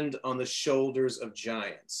stand on the shoulders of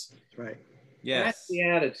giants. That's right. Yes. That's the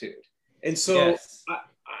attitude. And so yes.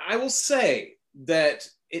 I will say that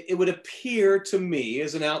it would appear to me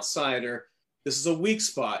as an outsider, this is a weak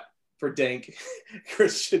spot for dank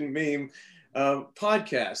Christian meme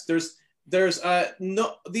podcast. There's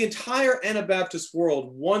no, the entire Anabaptist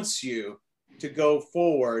world wants you to go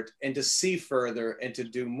forward and to see further and to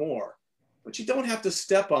do more, but you don't have to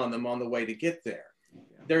step on them on the way to get there.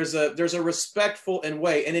 There's a respectful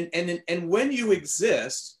way, and when you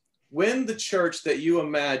exist, when the church that you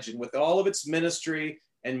imagine with all of its ministry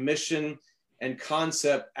and mission and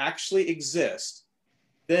concept actually exists,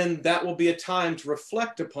 then that will be a time to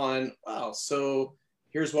reflect upon, wow, so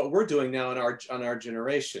here's what we're doing now in our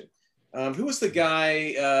generation. Who was the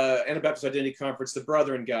guy, Anabaptist Identity Conference, the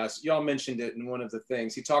Brethren guys? Y'all mentioned it in one of the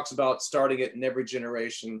things. He talks about starting it in every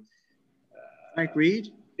generation. Frank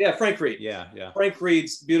Reed? Yeah, Frank Reed. Yeah. Frank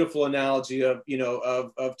Reed's beautiful analogy of, you know,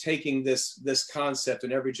 of taking this concept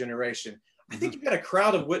in every generation. I think you've got a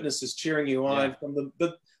crowd of witnesses cheering you on from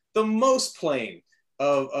the most plain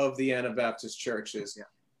of the Anabaptist churches. Yeah.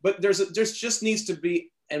 But there's just needs to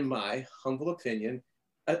be, in my humble opinion,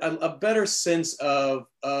 a better sense of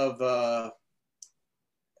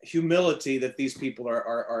humility that these people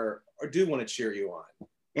are do want to cheer you on.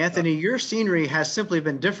 Anthony, your scenery has simply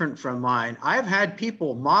been different from mine. I've had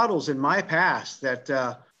people, models in my past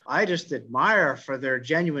that I just admire for their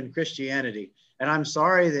genuine Christianity. And I'm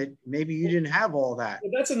sorry that maybe you didn't have all that.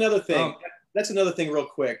 Well, that's another thing. That's another thing real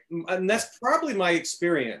quick. And that's probably my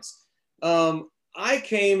experience. I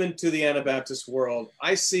came into the Anabaptist world.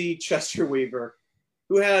 I see Chester Weaver,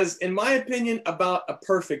 who has, in my opinion, about a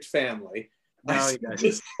perfect family.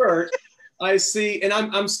 I see, and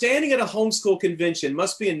I'm standing at a homeschool convention,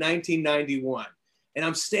 must be in 1991. And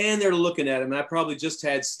I'm standing there looking at him. And I probably just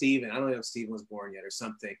had Stephen. I don't know if Stephen was born yet or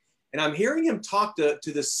something. And I'm hearing him talk to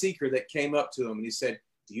the seeker that came up to him. And he said,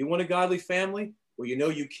 do you want a godly family? Well, you know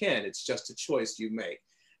you can. It's just a choice you make.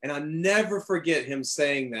 And I'll never forget him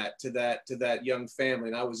saying that to that young family.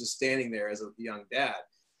 And I was just standing there as a young dad.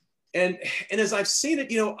 And as I've seen it,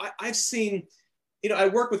 you know, I've seen I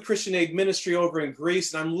work with Christian Aid Ministry over in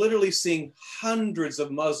Greece, and I'm literally seeing hundreds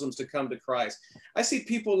of Muslims to come to Christ. I see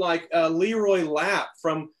people like Leroy Lapp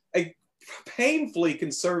from a painfully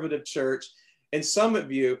conservative church in Summit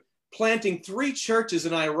View, planting 3 churches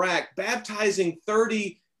in Iraq, baptizing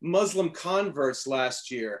 30 Muslim converts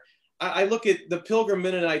last year. I look at the Pilgrim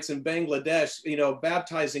Mennonites in Bangladesh,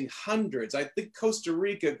 baptizing hundreds. I think Costa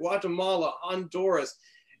Rica, Guatemala, Honduras,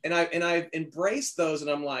 and I've embraced those, and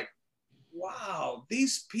I'm like, wow,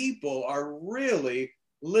 these people are really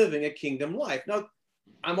living a kingdom life. Now,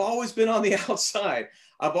 I've always been on the outside.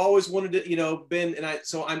 I've always wanted to,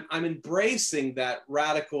 so I'm embracing that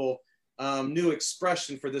radical new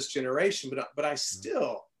expression for this generation. But I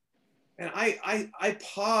still, and I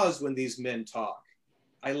pause when these men talk.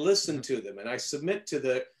 I listen to them, and I submit to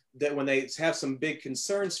that when they have some big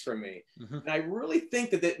concerns for me. And I really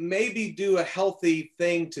think that maybe do a healthy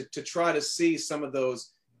thing to try to see some of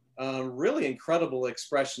those really incredible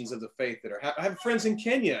expressions of the faith that are. I have friends in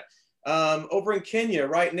Kenya, over in Kenya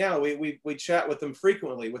right now. We chat with them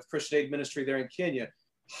frequently with Christian Aid Ministry there in Kenya.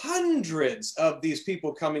 Hundreds of these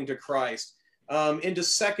people coming to Christ, into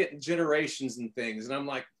second generations and things. And I'm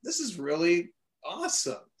like, this is really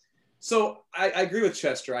awesome. So I agree with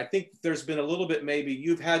Chester. I think there's been a little bit, maybe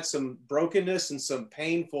you've had some brokenness and some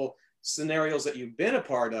painful scenarios that you've been a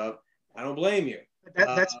part of. I don't blame you.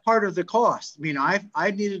 That's part of the cost. I mean,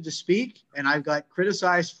 I needed to speak, and I've got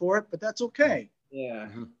criticized for it, but that's okay. Yeah.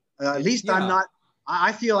 At least I'm not.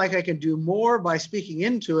 I feel like I can do more by speaking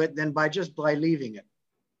into it than by leaving it.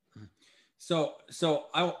 So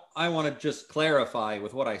I want to just clarify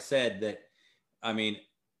with what I said that, I mean,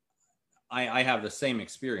 I have the same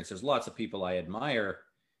experience. There's lots of people I admire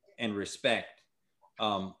and respect.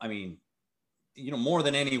 I mean, more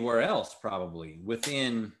than anywhere else, probably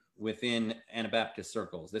within Anabaptist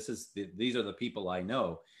circles. These are the people I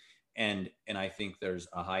know. And I think there's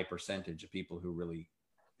a high percentage of people who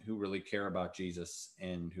really care about Jesus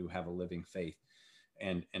and who have a living faith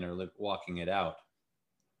and are walking it out.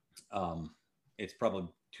 It's probably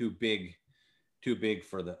too big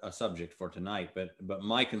for a subject for tonight, but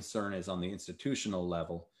my concern is on the institutional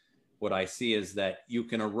level. What I see is that you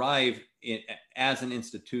can arrive as an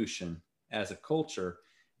institution, as a culture,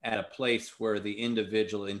 at a place where the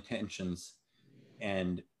individual intentions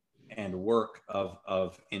and work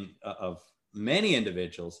of many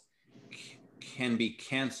individuals can be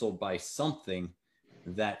canceled by something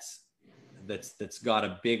that's got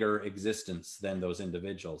a bigger existence than those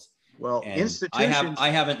individuals. Well, and institutions. I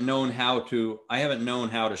haven't known how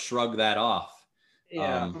to shrug that off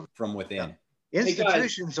from within.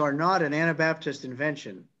 Institutions are not an Anabaptist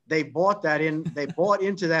invention. They bought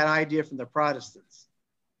into that idea from the Protestants.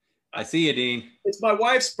 I see you, Dean. It's my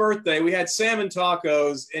wife's birthday. We had salmon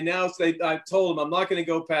tacos, and now I told them I'm not going to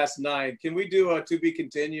go past 9. Can we do a to be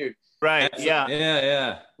continued? Right. Yeah.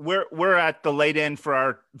 Yeah. We're at the late end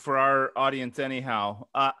for our audience anyhow.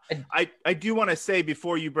 I do want to say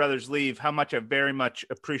before you brothers leave how much I very much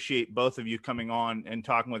appreciate both of you coming on and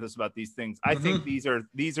talking with us about these things. I think these are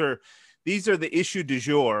the issue du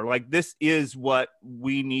jour. Like, this is what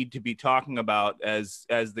we need to be talking about as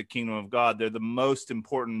the kingdom of God. They're the most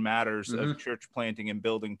important matters of church planting and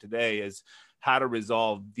building today, is how to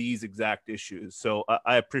resolve these exact issues. So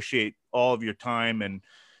I appreciate all of your time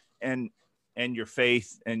and your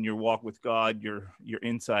faith and your walk with God, your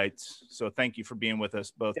insights. So thank you for being with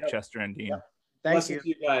us, both Chester and Dean. Thank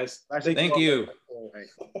you guys. Thank you.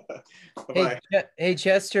 Hey,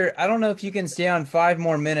 Chester, I don't know if you can stay on 5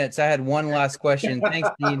 more minutes. I had one last question. Thanks,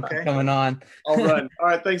 Dean, for coming on. I'll run. All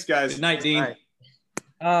right. Thanks, guys. Good night, Dean.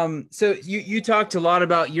 So you talked a lot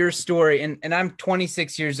about your story, and I'm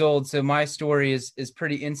 26 years old, so my story is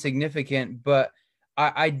pretty insignificant, but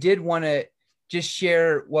I did want to just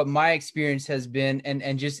share what my experience has been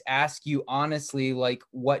and just ask you honestly, like,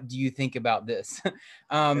 what do you think about this?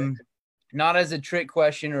 Not as a trick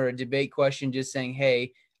question or a debate question, just saying,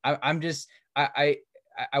 hey, I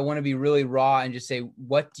want to be really raw and just say,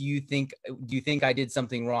 what do you think? Do you think I did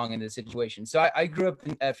something wrong in this situation? So I grew up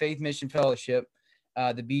at Faith Mission Fellowship,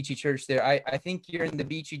 the Beachy Church there. I think you're in the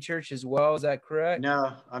Beachy Church as well. Is that correct?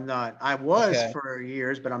 No, I'm not. I was for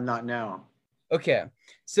years, but I'm not now. Okay.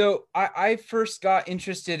 So I first got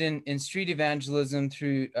interested in street evangelism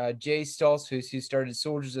through Jay Stoltzfus, who started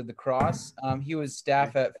Soldiers of the Cross. He was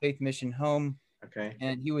staff at Faith Mission Home. Okay.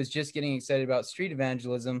 And he was just getting excited about street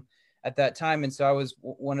evangelism at that time. And so I was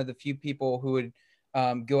one of the few people who would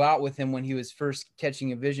go out with him when he was first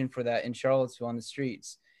catching a vision for that in Charlottesville on the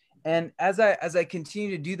streets. And as I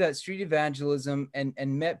continued to do that street evangelism and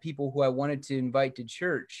met people who I wanted to invite to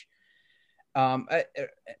church,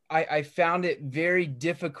 I found it very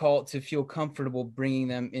difficult to feel comfortable bringing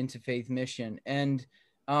them into Faith Mission. And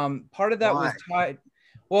part of that was tied.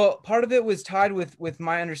 Well, part of it was tied with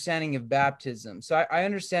my understanding of baptism. So I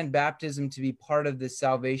understand baptism to be part of the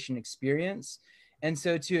salvation experience. And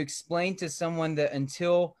so to explain to someone that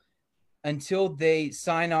until they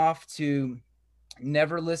sign off to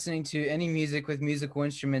never listening to any music with musical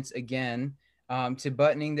instruments again, to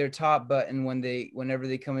buttoning their top button whenever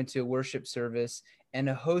they come into a worship service, and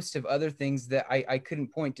a host of other things that I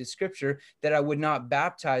couldn't point to scripture, that I would not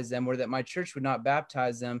baptize them, or that my church would not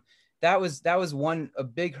baptize them. That was a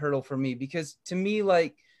big hurdle for me, because to me,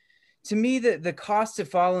 the cost of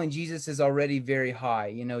following Jesus is already very high.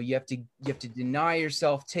 You know, you have to deny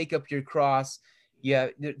yourself, take up your cross. Yeah,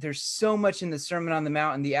 there's so much in the Sermon on the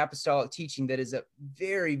Mount and the apostolic teaching that is a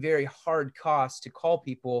very, very hard cost to call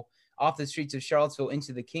people off the streets of Charlottesville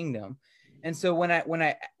into the kingdom. And so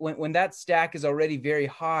when that stack is already very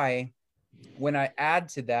high, when I add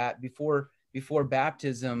to that before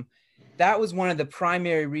baptism, that was one of the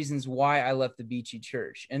primary reasons why I left the Beachy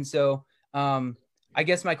Church. And so I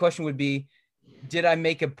guess my question would be, did I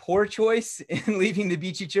make a poor choice in leaving the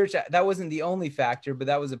Beachy Church? That wasn't the only factor, but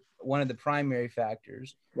that was one of the primary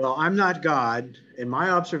factors. Well, I'm not God, and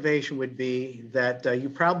my observation would be that you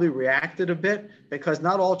probably reacted a bit, because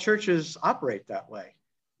not all churches operate that way.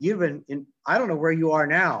 I don't know where you are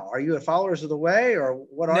now. Are you a Followers of the Way, or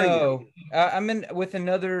what are you? No, I'm with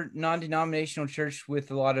another non-denominational church with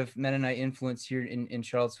a lot of Mennonite influence here in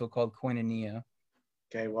Charlottesville called Koinonia.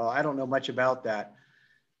 Okay, well, I don't know much about that.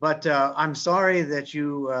 But I'm sorry that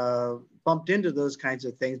you bumped into those kinds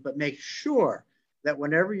of things, but make sure that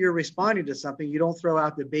whenever you're responding to something, you don't throw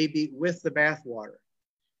out the baby with the bathwater.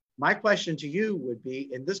 My question to you would be,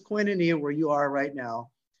 in this koinonia where you are right now,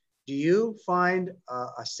 do you find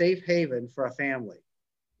a safe haven for a family,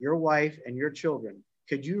 your wife and your children?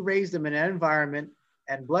 Could you raise them in an environment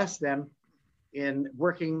and bless them in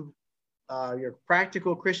working your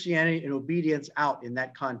practical Christianity and obedience out in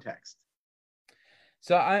that context?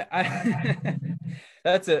 So I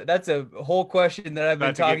that's a whole question that I've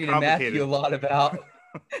been talking to Matthew a lot about.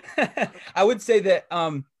 I would say that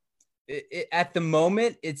at the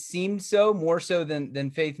moment it seemed so, more so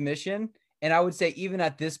than Faith Mission, and I would say even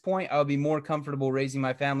at this point I would be more comfortable raising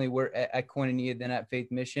my family at Koinonia than at Faith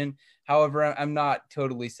Mission. However, I'm not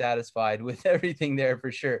totally satisfied with everything there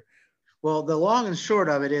for sure. Well, the long and short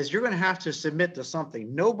of it is you're going to have to submit to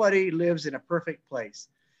something. Nobody lives in a perfect place.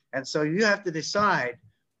 And so you have to decide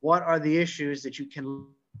what are the issues that you can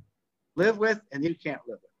live with and you can't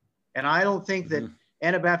live with. And I don't think that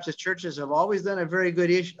Anabaptist churches have always done a very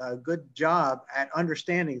good job at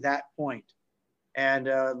understanding that point. And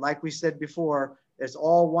like we said before, it's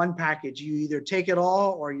all one package. You either take it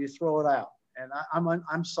all or you throw it out. And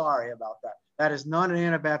I'm sorry about that. That is not an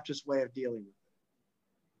Anabaptist way of dealing with it.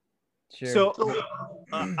 Sure. So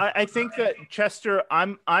I think that, Chester,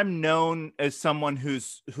 I'm known as someone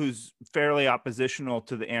who's fairly oppositional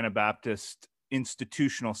to the Anabaptist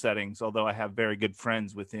institutional settings, although I have very good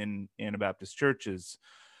friends within Anabaptist churches.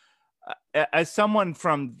 As someone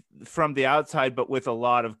from the outside, but with a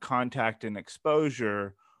lot of contact and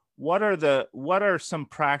exposure, what are some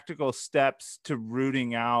practical steps to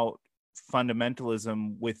rooting out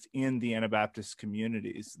fundamentalism within the Anabaptist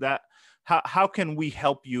communities? How can we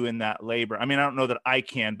help you in that labor? I mean, I don't know that I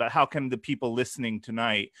can, but how can the people listening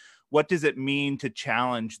tonight, what does it mean to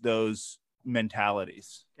challenge those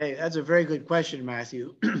mentalities? Hey, that's a very good question,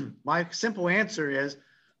 Matthew. My simple answer is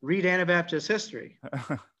read Anabaptist history.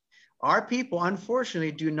 Our people,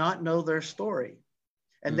 unfortunately, do not know their story.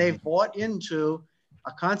 And they've bought into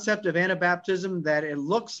a concept of Anabaptism that it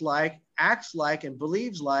looks like, acts like, and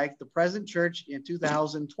believes like the present church in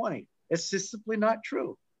 2020. It's just simply not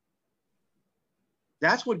true.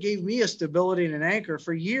 That's what gave me a stability and an anchor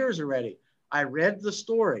for years already. I read the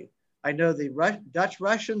story. I know the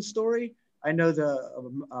Dutch-Russian story. I know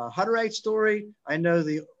the Hutterite story. I know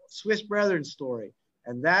the Swiss Brethren story.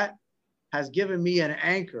 And that has given me an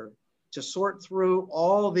anchor to sort through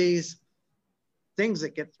all these things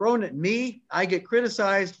that get thrown at me, I get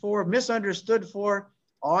criticized for, misunderstood for.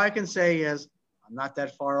 All I can say is, I'm not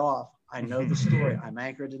that far off. I know the story. I'm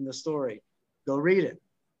anchored in the story. Go read it.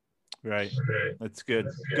 Right. That's good.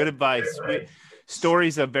 Good advice.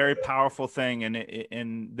 Story's a very powerful thing.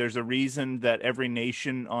 And there's a reason that every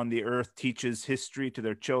nation on the earth teaches history to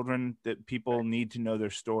their children, that people need to know their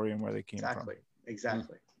story and where they came from.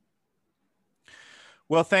 Exactly.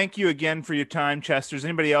 Well, thank you again for your time, Chester. Does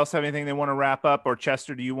anybody else have anything they want to wrap up? Or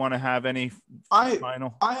Chester, do you want to have any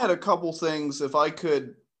final? I had a couple things, if I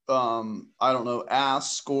could, I don't know,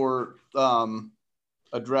 ask or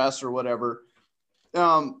address or whatever.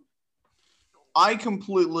 I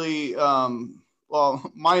completely,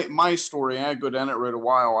 well, my story, I go down it right a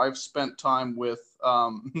while. I've spent time with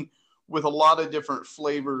with a lot of different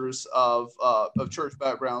flavors of church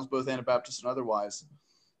backgrounds, both Anabaptist and otherwise.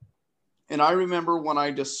 And I remember when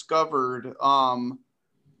I discovered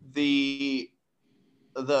the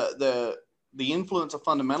influence of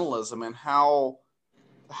fundamentalism and how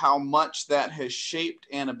much that has shaped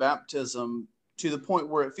Anabaptism to the point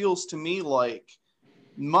where it feels to me like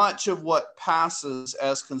much of what passes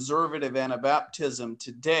as conservative Anabaptism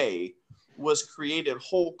today was created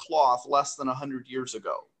whole cloth less than 100 years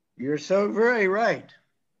ago. You're so very right.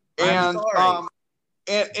 And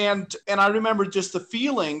and I remember just the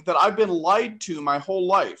feeling that I've been lied to my whole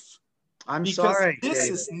life. I'm because sorry. This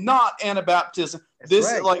David. is not Anabaptism. That's This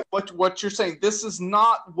right. like what you're saying. This is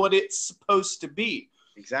not what it's supposed to be.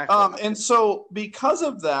 Exactly. And so because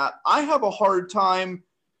of that, I have a hard time.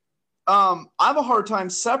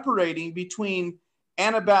 Separating between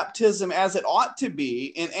Anabaptism as it ought to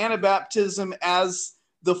be and Anabaptism as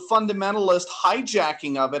the fundamentalist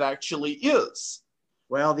hijacking of it actually is.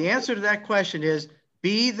 Well, the answer to that question is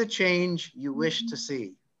be the change you wish to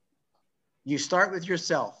see. You start with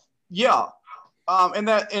yourself. Yeah. And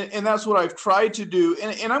that's what I've tried to do.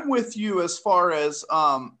 And I'm with you as far as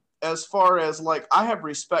like, I have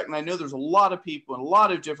respect, and I know there's a lot of people in a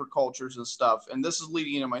lot of different cultures and stuff. And this is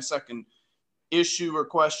leading into my second issue or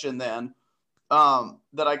question then,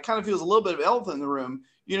 that I kind of feel is a little bit of elephant in the room.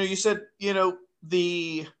 You said, I know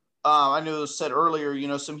it was said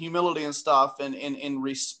earlier, some humility and stuff and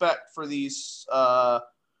respect for these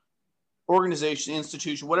organization,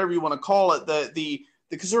 institution, whatever you want to call it, the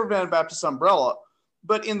conservative Anabaptist umbrella.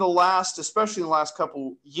 But especially in the last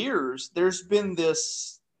couple years, there's been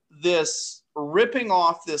this ripping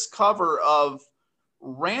off this cover of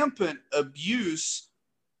rampant abuse,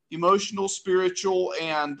 emotional, spiritual,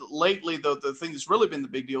 and lately, the thing that's really been the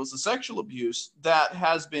big deal is the sexual abuse that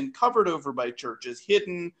has been covered over by churches,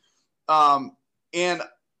 hidden. And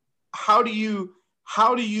how do you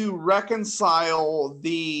reconcile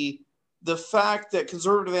the fact that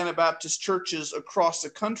conservative Anabaptist churches across the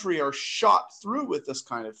country are shot through with this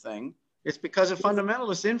kind of thing? It's because of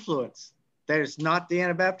fundamentalist influence. That is not the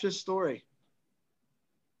Anabaptist story.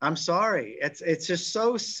 I'm sorry. It's just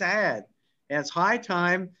so sad. And it's high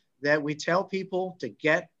time that we tell people to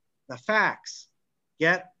get the facts,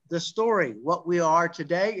 get the story. What we are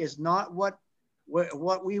today is not what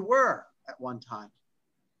we were at one time.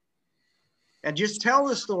 And just tell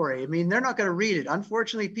the story. I mean, they're not going to read it.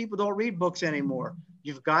 Unfortunately, people don't read books anymore.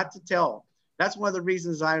 You've got to tell. That's one of the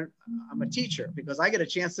reasons I'm a teacher, because I get a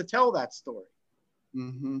chance to tell that story.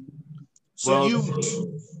 Mm-hmm. So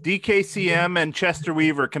DKCM and Chester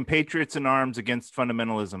Weaver, compatriots in arms against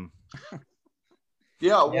fundamentalism.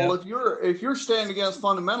 Yeah, well, if you're standing against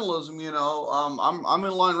fundamentalism, I'm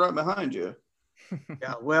in line right behind you.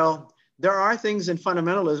 Yeah, well, there are things in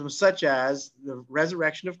fundamentalism such as the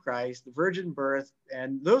resurrection of Christ, the virgin birth,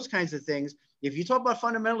 and those kinds of things. If you talk about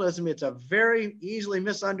fundamentalism, it's a very easily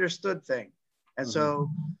misunderstood thing. And so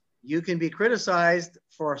you can be criticized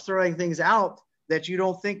for throwing things out that you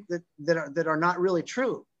don't think that are not really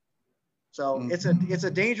true. So it's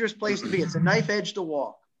a dangerous place to be. It's a knife edge to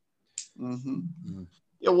walk. Mm-hmm.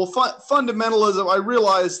 Yeah, well, fundamentalism, I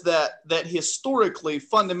realize that historically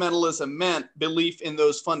fundamentalism meant belief in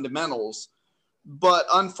those fundamentals, but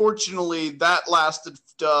unfortunately that lasted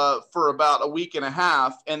for about a week and a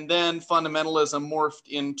half, and then fundamentalism morphed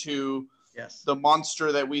into the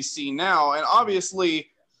monster that we see now. And obviously,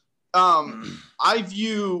 I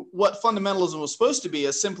view what fundamentalism was supposed to be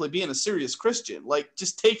as simply being a serious Christian, like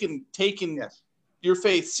just taking your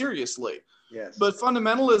faith seriously. Yes. But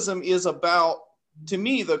fundamentalism is about, to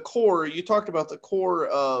me, the core. You talked about the core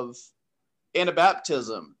of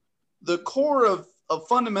Anabaptism. The core of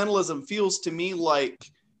fundamentalism feels to me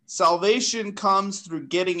like salvation comes through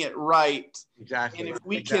getting it right. Exactly. And if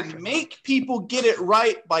we can make people get it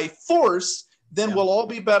right by force, then we'll all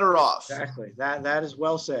be better off. Exactly. That is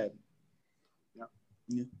well said.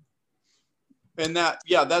 Yeah. And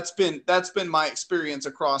that's been my experience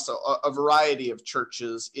across a variety of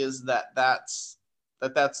churches, is that's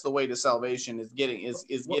the way to salvation, is getting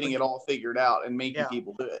it all figured out and making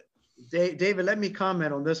people do it. David, let me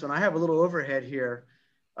comment on this one. I have a little overhead here.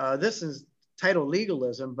 This is titled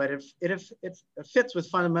legalism, but it fits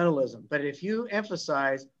with fundamentalism. But if you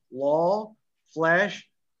emphasize law, flesh,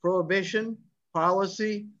 prohibition,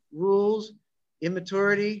 policy, rules,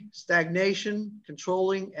 immaturity, stagnation,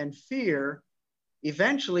 controlling, and fear,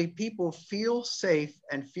 eventually people feel safe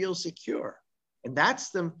and feel secure. And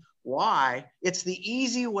that's why it's the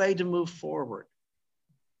easy way to move forward.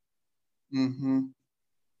 Mm-hmm.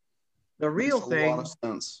 The real Makes a thing, lot of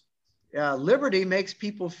sense. liberty makes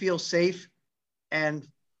people feel safe and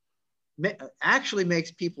actually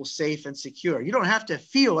makes people safe and secure. You don't have to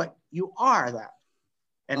feel it. You are that.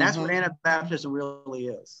 And that's what Anabaptism really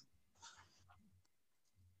is.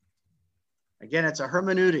 Again, it's a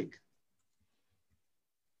hermeneutic.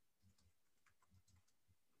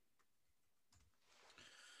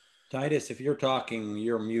 Titus, if you're talking,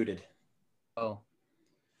 you're muted. Oh,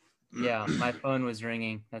 yeah, my phone was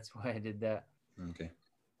ringing. That's why I did that. Okay.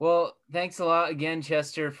 Well, thanks a lot again,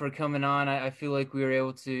 Chester, for coming on. I feel like we were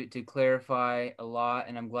able to clarify a lot,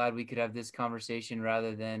 and I'm glad we could have this conversation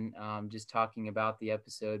rather than just talking about the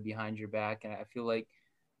episode behind your back. And I feel like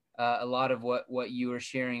a lot of what you were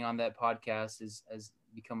sharing on that podcast has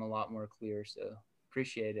become a lot more clear. So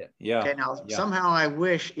appreciate it. Yeah. Okay, now somehow I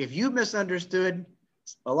wish if you misunderstood,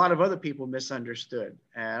 a lot of other people misunderstood.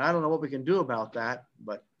 And I don't know what we can do about that,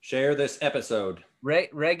 but share this episode.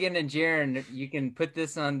 Reagan and Jaron, you can put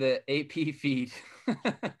this on the AP feed.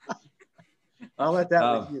 I'll let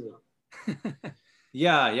that with you.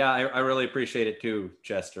 Yeah, I really appreciate it too,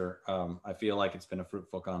 Chester. I feel like it's been a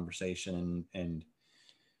fruitful conversation, and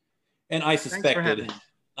I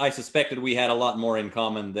suspected we had a lot more in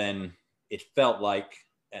common than it felt like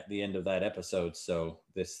at the end of that episode. So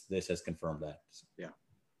this has confirmed that. Yeah,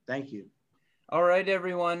 thank you. All right,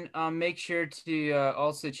 everyone. Make sure to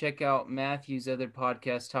also check out Matthew's other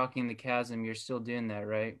podcast, Talking the Chasm. You're still doing that,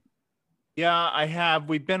 right? Yeah, I have.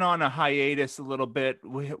 We've been on a hiatus a little bit.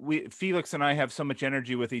 We Felix and I have so much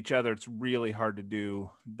energy with each other. It's really hard to do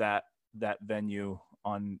that venue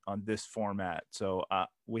on this format. So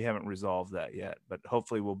we haven't resolved that yet, but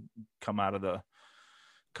hopefully we'll come out of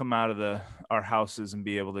our houses and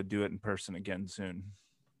be able to do it in person again soon.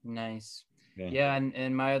 Nice. Okay. Yeah,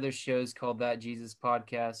 and my other show is called That Jesus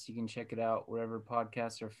Podcast. You can check it out wherever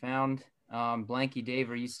podcasts are found. Blanky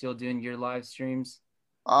Dave, are you still doing your live streams?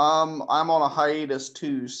 I'm on a hiatus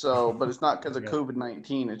too, so but it's not because of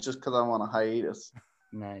COVID-19. It's just because I'm on a hiatus.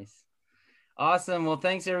 Nice. Awesome. Well,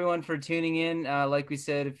 thanks everyone for tuning in. Like we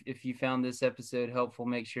said, if you found this episode helpful,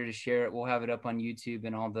 make sure to share it. We'll have it up on YouTube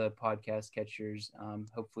and all the podcast catchers,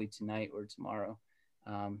 hopefully tonight or tomorrow.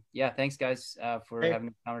 Thanks guys for having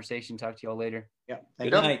a conversation. Talk to you all later. Yeah.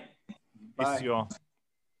 Good night. Bye. Peace to you all.